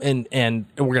 and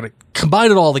we're going to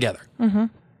combine it all together. Mm-hmm.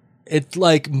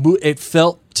 It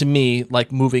felt to me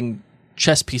like moving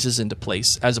chess pieces into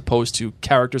place as opposed to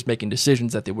characters making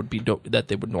decisions that they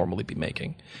would normally be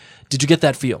making. Did you get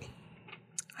that feel?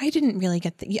 I didn't really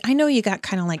get I know you got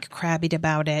kind of like crabbied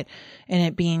about it and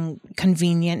it being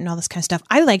convenient and all this kind of stuff.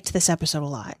 I liked this episode a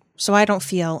lot, so I don't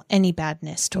feel any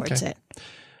badness towards it.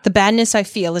 The badness I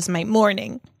feel is my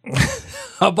mourning.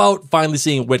 How about finally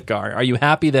seeing Whitgar? Are you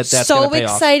happy that's going to pay off?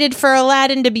 So excited for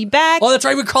Aladdin to be back. Oh, that's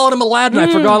right. We called him Aladdin.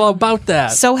 I forgot all about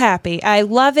that. So happy. I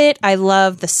love it. I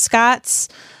love the Scots.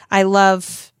 I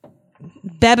love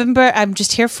Bebbanburg. I'm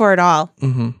just here for it all.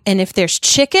 Mm-hmm. And if there's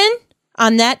chicken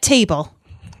on that table...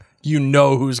 You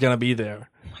know who's going to be there.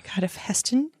 Oh my God, if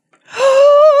Heston...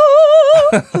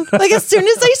 Like as soon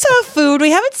as I saw food,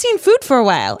 we haven't seen food for a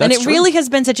while. That's and it true. really has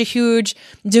been such a huge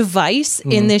device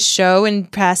in this show in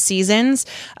past seasons,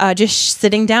 just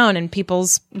sitting down in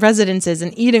people's residences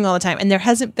and eating all the time. And there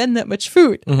hasn't been that much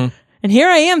food. Mm-hmm. And here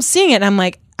I am seeing it. And I'm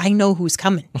like, I know who's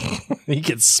coming. He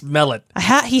can smell it.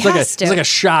 He has to. It's like a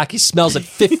shock. He smells it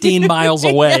 15 miles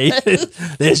away.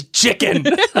 There's chicken.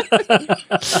 Do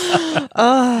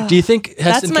you think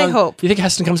Heston that's my hope. Do you think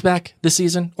Heston comes back this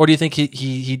season? Or do you think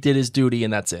he did his duty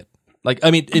and that's it? Like, I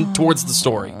mean, towards the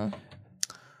story.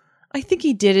 I think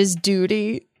he did his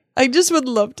duty. I just would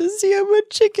love to see him with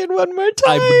chicken one more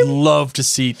time. I would love to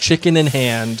see chicken in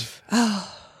hand.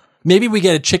 Maybe we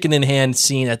get a chicken in hand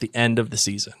scene at the end of the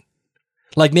season.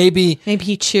 Like maybe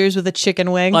he cheers with a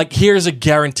chicken wing. Like here's a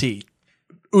guarantee.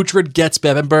 Uhtred gets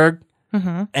Bebbanburg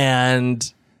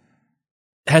and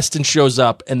Heston shows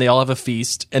up and they all have a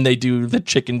feast and they do the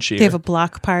chicken cheer. They have a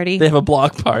block party.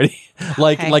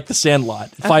 Like the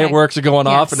Sandlot. Okay. Fireworks are going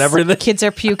off and everything. Kids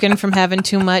are puking from having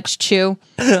too much chew.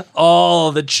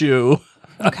 All the chew.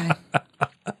 Okay.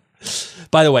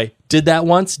 By the way, did that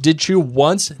once, did chew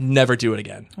once, never do it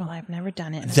again. Well, I've never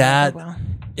done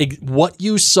it. What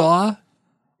you saw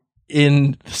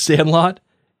in Sandlot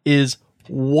is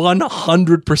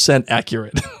 100%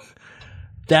 accurate.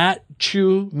 That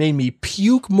chew made me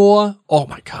puke more. Oh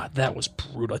my God, that was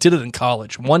brutal. I did it in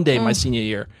college. One day, my senior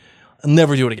year. I'll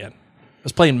never do it again. I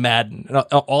was playing Madden, and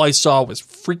all I saw was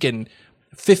freaking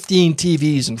 15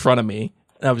 TVs in front of me,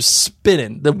 and I was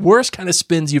spinning. The worst kind of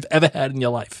spins you've ever had in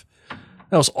your life.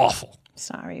 That was awful.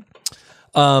 Sorry.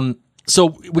 So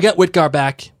we got Whitgar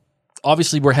back.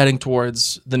 Obviously, we're heading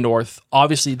towards the north.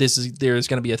 Obviously, there's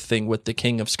going to be a thing with the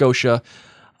King of Scotia.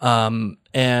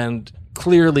 And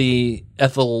clearly,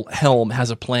 Aelfwynn has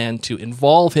a plan to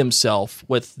involve himself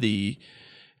with the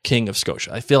King of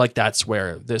Scotia. I feel like that's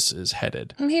where this is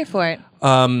headed. I'm here for it.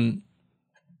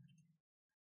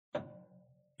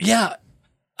 Yeah.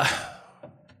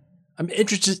 I'm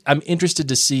interested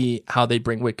to see how they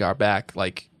bring Whitgar back,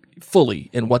 like,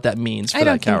 fully, and what that means for that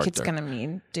character. I don't think it's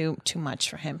going to do too much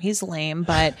for him. He's lame,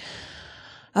 but...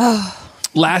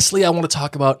 Lastly, I want to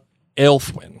talk about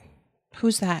Aelfwynn.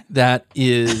 Who's that? That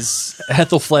is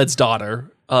Ethelflaed's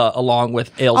daughter, along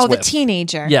with Aelswith. Oh, the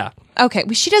teenager. Yeah. Okay,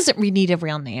 well, she doesn't need a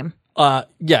real name. Yeah,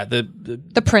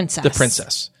 the princess. The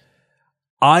princess.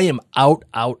 I am out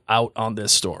on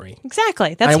this story.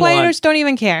 Exactly. That's why I just don't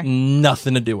even care.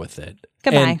 Nothing to do with it.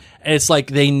 Goodbye. And it's like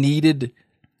they needed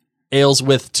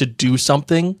Aelswith to do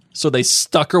something, so they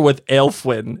stuck her with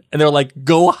Aelfwynn, and they're like,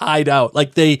 go hide out.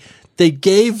 Like they're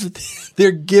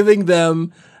giving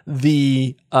them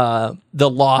the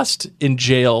Lost in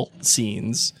jail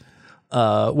scenes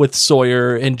with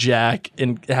Sawyer and Jack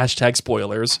and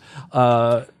 #spoilers.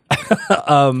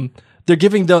 They're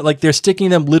giving they're sticking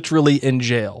them literally in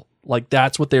jail. Like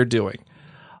that's what they're doing.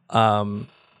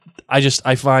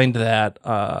 I find that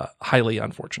highly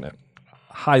unfortunate.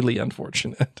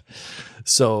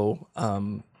 So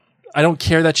I don't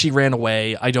care that she ran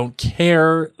away. I don't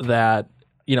care that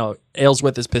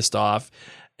Aelswith is pissed off.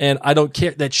 And I don't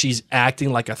care that she's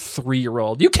acting like a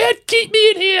 3-year-old. You can't keep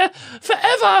me in here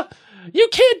forever. You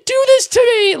can't do this to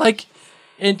me.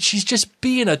 And she's just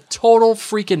being a total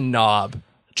freaking knob.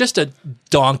 Just a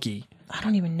donkey. I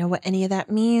don't even know what any of that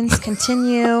means.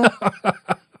 Continue.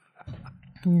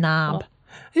 Knob.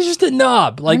 It's just a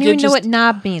knob. I don't even know what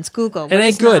knob means. Google. It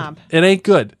ain't good. Knob? It ain't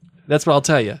good. That's what I'll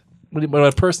tell you. When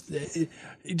a person...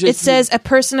 It says a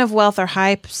person of wealth or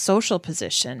high social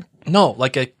position. No,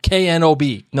 like a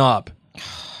KNOB, knob.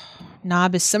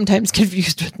 Knob is sometimes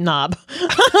confused with knob.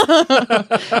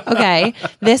 Okay.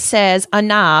 This says a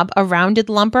knob, a rounded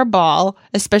lump or ball,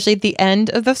 especially at the end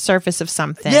of the surface of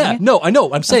something. Yeah, no, I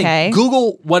know. I'm saying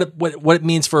Google what it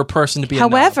means for a person to be a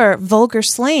knob. However, vulgar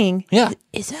slang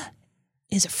is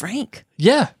a frank.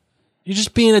 Yeah. You're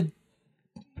just being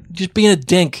a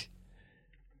dink.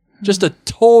 Just a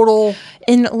total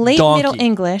In late donkey. Middle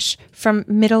English, from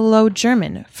Middle Low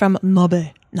German, from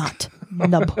nobbe, not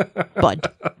nub,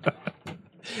 bud.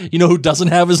 You know who doesn't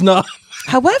have his knob?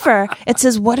 However, it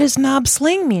says, what does knob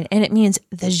slang mean? And it means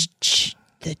the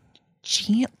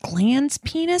glans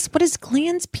penis? What does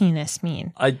glans penis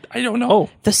mean? I don't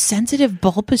know. The sensitive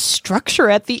bulbous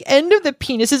structure at the end of the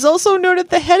penis is also known as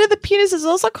the head of the penis is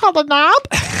also called a knob.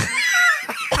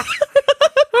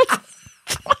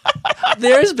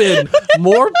 There's been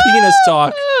more penis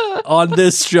talk on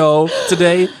this show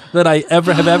today than I have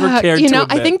ever cared to admit.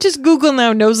 I think just Google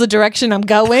now knows the direction I'm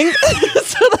going.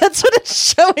 So that's what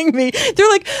it's showing me. They're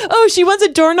like, oh, she wants a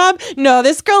doorknob? No,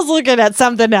 this girl's looking at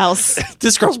something else.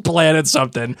 This girl's planning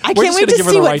something. I can't wait to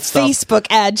see what Facebook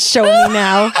ads show me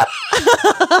now.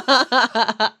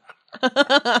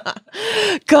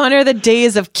 Gone are the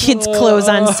days of kids' clothes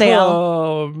on sale.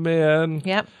 Oh, man.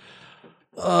 Yep.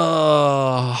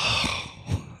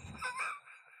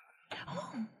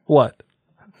 What?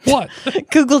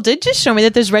 Google did just show me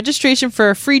that there's registration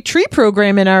for a free tree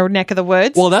program in our neck of the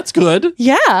woods. Well, that's good.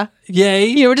 Yeah. Yay.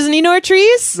 You know what doesn't need no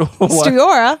trees?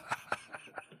 Striora.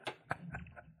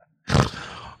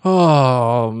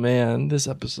 Oh, man. This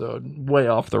episode, way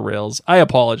off the rails. I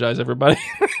apologize, everybody.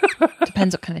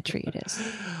 Depends what kind of tree it is.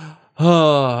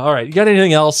 All right. You got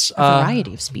anything else? A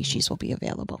variety of species will be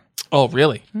available. Oh,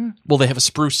 really? Well, they have a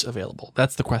spruce available.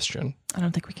 That's the question. I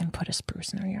don't think we can put a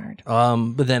spruce in our yard.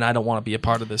 But then I don't want to be a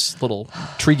part of this little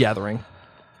tree gathering.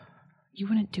 You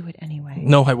wouldn't do it anyway.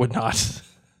 No, I would not.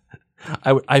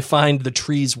 I find the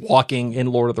trees walking in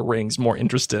Lord of the Rings more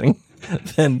interesting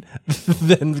than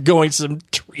going to some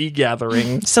tree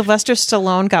gathering. Sylvester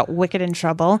Stallone got wicked in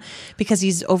trouble because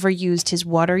he's overused his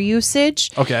water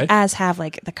usage. Okay. As have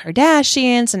like the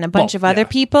Kardashians and a bunch of other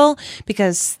people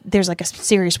because there's like a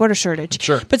serious water shortage.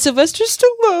 Sure. But Sylvester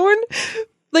Stallone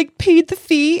like paid the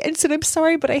fee and said, I'm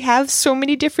sorry, but I have so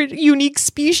many different unique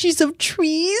species of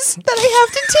trees that I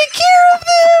have to take care of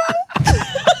them.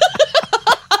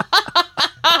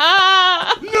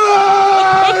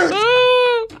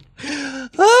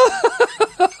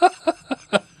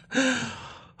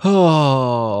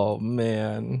 Oh,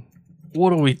 man.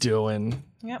 What are we doing?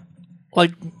 Yep.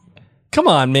 Like, come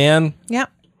on, man.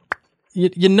 Yep.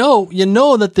 You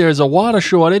know that there's a water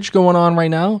shortage going on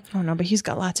right now. Oh no, but he's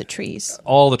got lots of trees.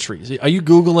 All the trees. Are you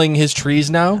Googling his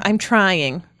trees now? I'm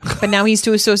trying, but now he's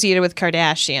too associated with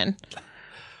Kardashian.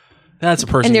 That's a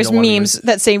person. And there's you don't wanna memes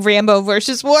that say Rambo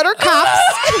versus water cops.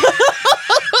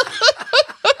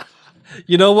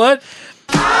 You know what?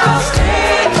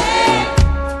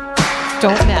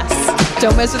 Don't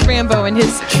mess with Rambo and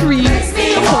his tree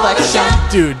collection.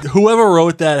 Dude, whoever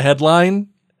wrote that headline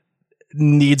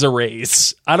needs a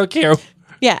raise. I don't care.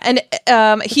 Yeah, and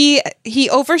he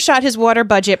overshot his water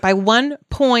budget by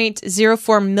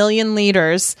 1.04 million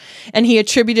liters, and he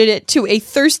attributed it to a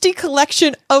thirsty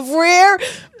collection of rare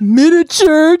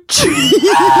miniature trees.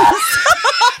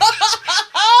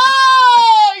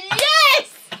 Oh,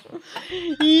 yes!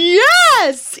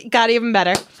 Yes! Got even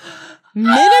better.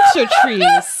 Miniature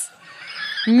trees.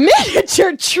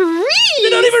 Miniature trees.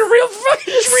 They're not even real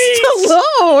fucking trees.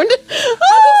 Stallone.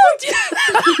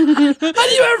 How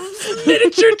do you have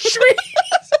miniature trees?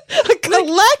 A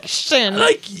collection.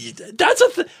 Like that's I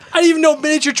didn't even know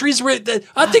miniature trees were.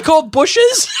 Aren't they called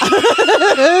bushes?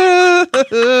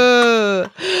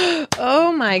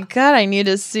 Oh my god! I need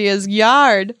to see his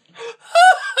yard.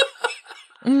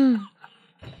 He's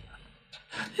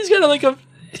got like a.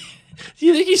 Do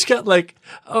you think he's got like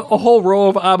a whole row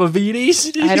of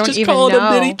arborvitaes? I don't just even call it know.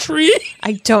 a mini tree.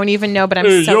 I don't even know, but I'm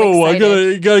Hey, so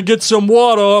excited. I gotta get some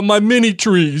water on my mini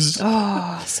trees.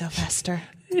 Oh, Sylvester.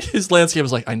 His landscape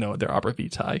was like, I know they're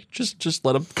arborvitae. Just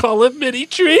let him call it mini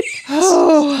tree.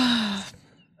 Oh,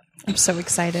 I'm so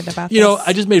excited about this. You know,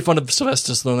 I just made fun of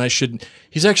Sylvester Stallone. I shouldn't.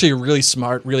 He's actually a really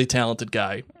smart, really talented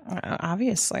guy.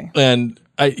 Obviously. And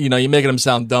you're making him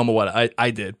sound dumb or what?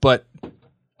 I did, but.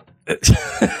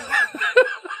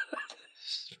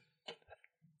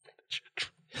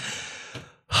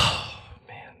 Oh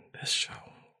man, this show.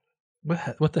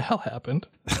 What the hell happened?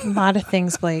 A lot of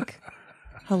things, Blake.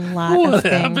 A lot What of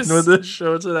things. happened with this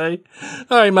show today?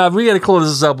 All right, Mav, we got to close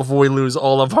this out before we lose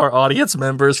all of our audience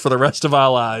members for the rest of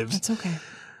our lives. It's okay.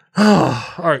 All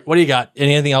right, what do you got?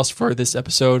 Anything else for this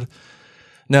episode?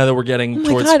 Now that we're getting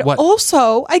towards what?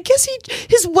 Also, I guess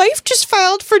his wife just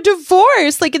filed for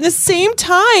divorce, like in the same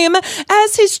time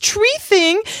as his tree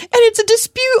thing, and it's a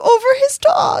dispute over his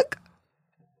dog.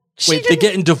 Wait, they're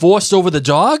getting divorced over the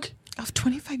dog? Of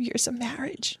 25 years of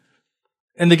marriage.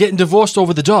 And they're getting divorced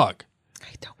over the dog?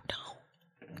 I don't know.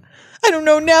 I don't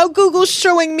know. Now Google's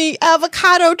showing me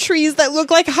avocado trees that look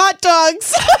like hot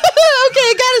dogs. Okay,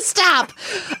 I gotta stop.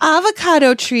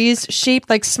 Avocado trees shaped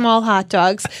like small hot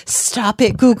dogs. Stop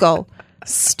it, Google.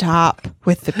 Stop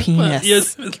with the penis.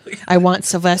 Yes. I want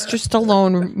Sylvester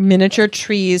Stallone miniature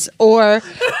trees or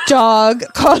dog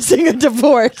causing a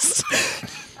divorce.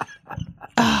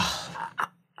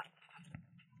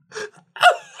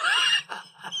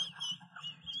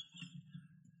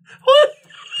 What?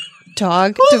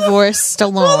 Dog divorce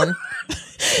Stallone.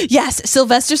 Yes,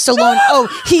 Sylvester Stallone. Oh,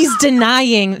 he's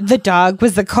denying the dog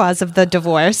was the cause of the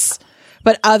divorce,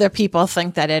 but other people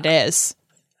think that it is.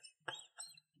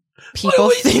 People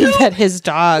think that his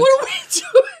dog. What are we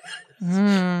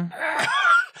doing?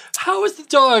 How is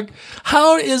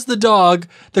the dog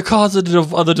the cause of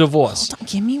the divorce? Hold on,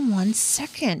 give me 1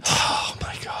 second. Oh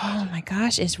my god. Oh my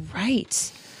gosh, is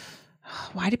right.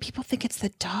 Why do people think it's the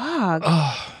dog?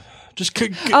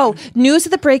 News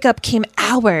of the breakup came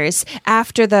hours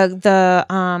after the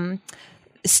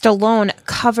Stallone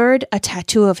covered a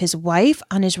tattoo of his wife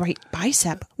on his right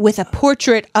bicep with a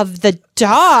portrait of the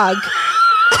dog.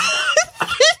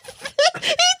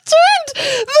 He turned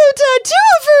the tattoo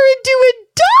of her into a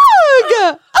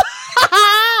dog.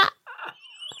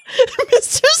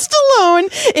 Mr. Stallone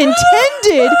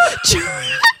intended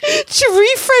to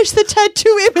refresh the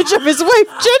tattoo image of his wife,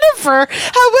 Jennifer.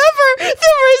 However,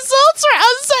 the results are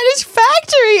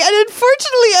unsatisfactory and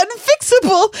unfortunately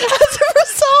unfixable. As a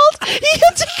result, he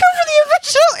had to cover the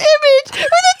original image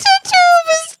with a tattoo of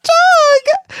his dog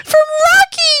from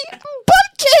Rocky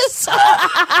Butkus.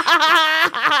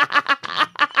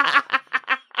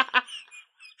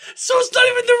 So it's not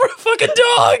even the fucking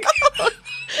dog.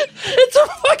 It's a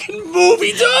fucking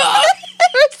movie dog.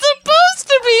 It was supposed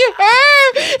to be her,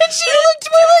 and she looked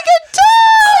more like a dog.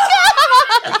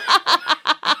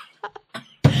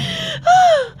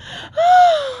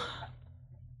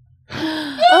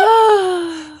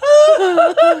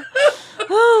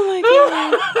 Oh my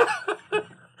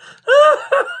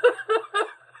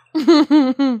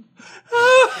god.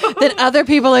 Then other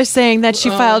people are saying that she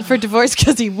filed for divorce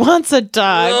because he wants a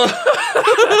dog.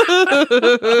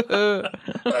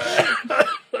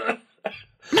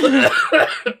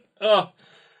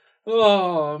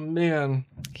 Oh man.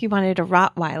 He wanted a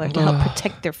Rottweiler to help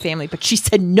protect their family, but she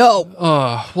said no.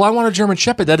 Well, I want a German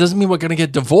Shepherd. That doesn't mean we're gonna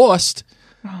get divorced.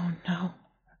 Oh no.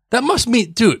 That must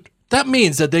mean, dude. That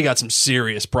means that they got some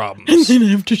serious problems. And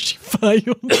after she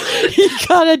filed, he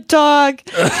got a dog.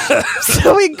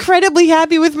 So incredibly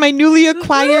happy with my newly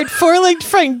acquired four-legged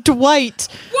friend, Dwight.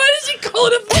 Why does he call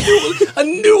it a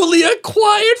newly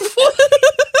acquired foot?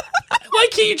 Why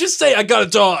can't you just say, I got a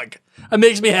dog? It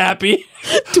makes me happy.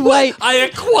 Dwight. I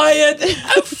acquired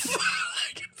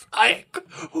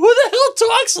who the hell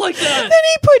talks like that? Then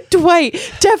he put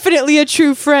Dwight, definitely a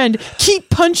true friend. Keep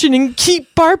punching and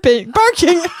keep barking.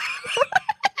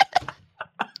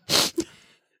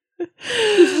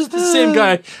 This is the same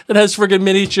guy that has friggin'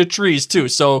 miniature trees too,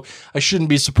 so I shouldn't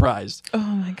be surprised. Oh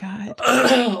my god.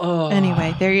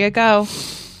 Anyway, there you go.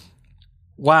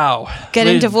 Wow.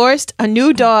 Getting divorced, a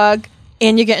new dog,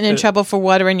 and you're getting in trouble for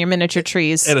watering your miniature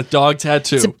trees. And a dog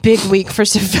tattoo. It's a big week for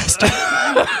Sylvester.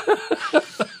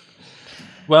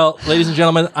 Well, ladies and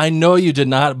gentlemen, I know you did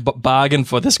not bargain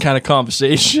for this kind of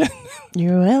conversation.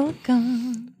 You're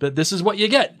welcome. But this is what you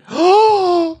get.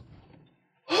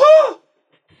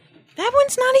 That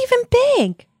one's not even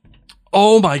big.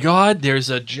 Oh my god, there's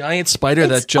a giant spider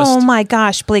that just... Oh my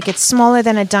gosh, Blake, it's smaller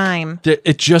than a dime.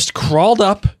 It just crawled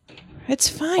up It's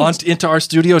fine. into our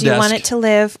studio desk. Do you want it to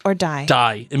live or die?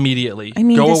 Die immediately. I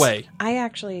mean, Go away. I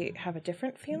actually have a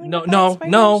different feeling. No. about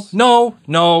spiders.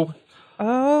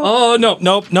 Oh,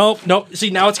 no. See,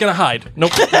 now it's going to hide.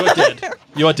 Nope, you're dead.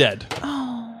 You're dead.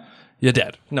 Oh. You're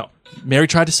dead. No. Mary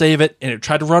tried to save it, and it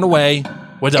tried to run away.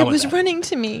 We're done It with was that. running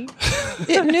to me.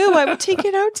 It knew I would take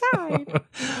it outside.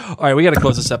 All right, we got to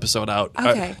close this episode out.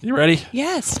 Okay. You ready?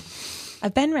 Yes.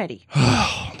 I've been ready.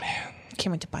 Oh, man.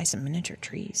 Can't wait to buy some miniature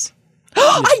trees.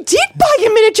 I did buy a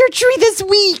miniature tree this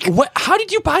week. What? How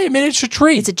did you buy a miniature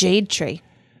tree? It's a jade tree.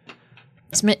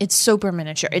 It's super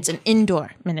miniature. It's an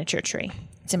indoor miniature tree.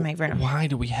 It's in my room. Why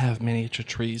do we have miniature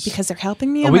trees? Because they're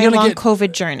helping me on my long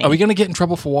COVID journey. Are we going to get in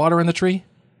trouble for water in the tree?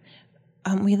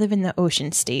 We live in the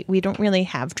ocean state. We don't really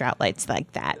have drought lights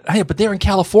like that. Hey, but they're in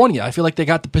California. I feel like they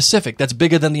got the Pacific. That's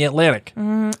bigger than the Atlantic.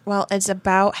 Well, it's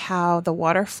about how the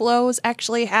water flows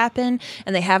actually happen,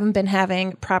 and they haven't been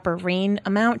having proper rain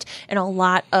amount, and a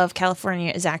lot of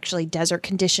California is actually desert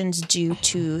conditions due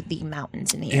to the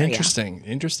mountains in the area.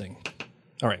 Interesting.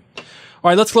 All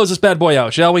right, let's close this bad boy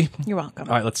out, shall we? You're welcome.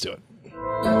 All right, let's do it.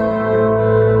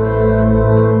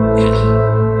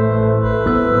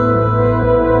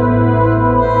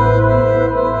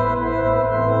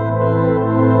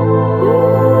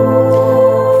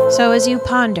 So as you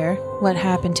ponder what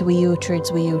happened to Weutrid's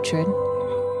Weutrid,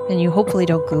 and you hopefully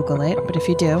don't Google it, but if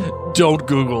you do, Don't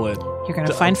Google it. you're going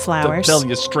to find I'm flowers. telling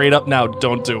you straight up now,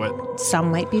 don't do it. Some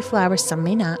might be flowers, some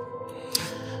may not.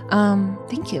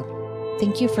 Thank you.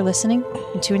 Thank you for listening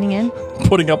and tuning in.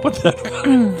 Putting up with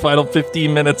that final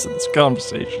 15 minutes of this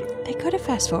conversation. They could have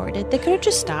fast forwarded. They could have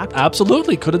just stopped.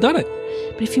 Absolutely, could have done it.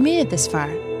 But if you made it this far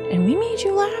and we made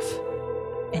you laugh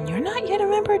and you're not yet a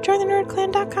member at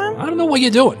jointhenerdclan.com, I don't know what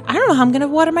you're doing. I don't know how I'm going to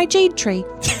water my jade tree.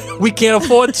 We can't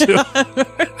afford to.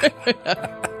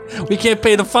 We can't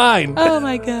pay the fine. Oh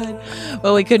my God.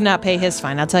 Well, we could not pay his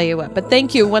fine, I'll tell you what. But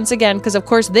thank you once again, because of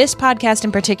course this podcast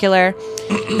in particular,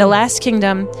 The Last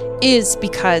Kingdom, is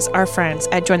because our friends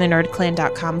at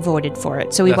jointhenerdclan.com voted for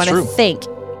it. So we want to thank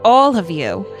all of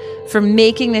you for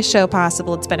making this show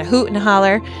possible. It's been a hoot and a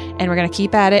holler, and we're going to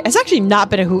keep at it. It's actually not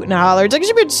been a hoot and a holler. It's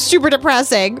actually been super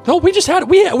depressing. No, we just had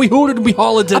we hooted and we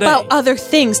hollered today. About other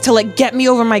things to like get me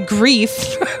over my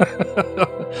grief.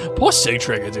 Poor Sig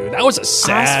Trigger, dude. That was a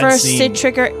sad As for scene. Sid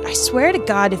Trigger, I swear to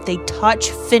God, if they touch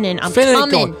Finnan, I'm Finnan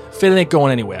coming. Finnan ain't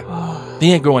going anywhere.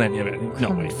 He ain't going anywhere.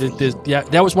 No way. Yeah,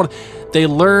 that was one. They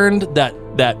learned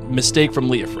that mistake from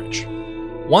Leofric.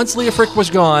 Once Leofric was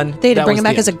gone, They had to bring him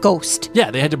back as a ghost.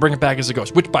 Yeah, they had to bring it back as a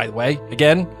ghost. Which, by the way,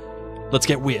 again, let's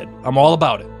get weird. I'm all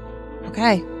about it.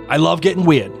 Okay. I love getting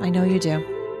weird. I know you do.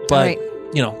 But, All right.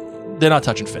 you know, they're not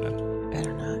touching Finnan.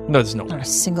 Better not. No, there's no Not way. a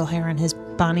single hair on his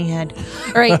bonny head.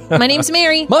 All right. My name's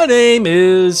Mary. My name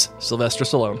is Sylvester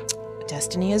Stallone.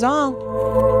 Destiny is all.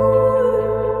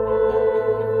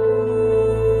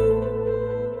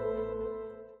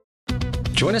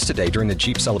 Join us today during the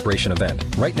Jeep Celebration event.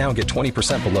 Right now, get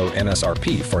 20% below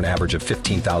MSRP for an average of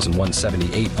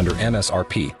 $15,178 under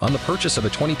MSRP on the purchase of a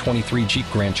 2023 Jeep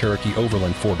Grand Cherokee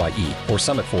Overland 4xE or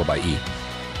Summit 4xE.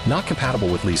 Not compatible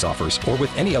with lease offers or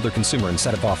with any other consumer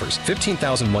incentive offers.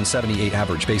 $15,178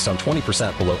 average based on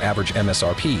 20% below average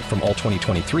MSRP from all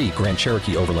 2023 Grand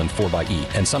Cherokee Overland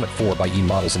 4xE and Summit 4xE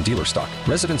models in dealer stock.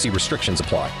 Residency restrictions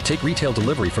apply. Take retail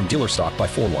delivery from dealer stock by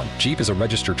 4/1. Jeep is a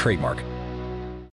registered trademark.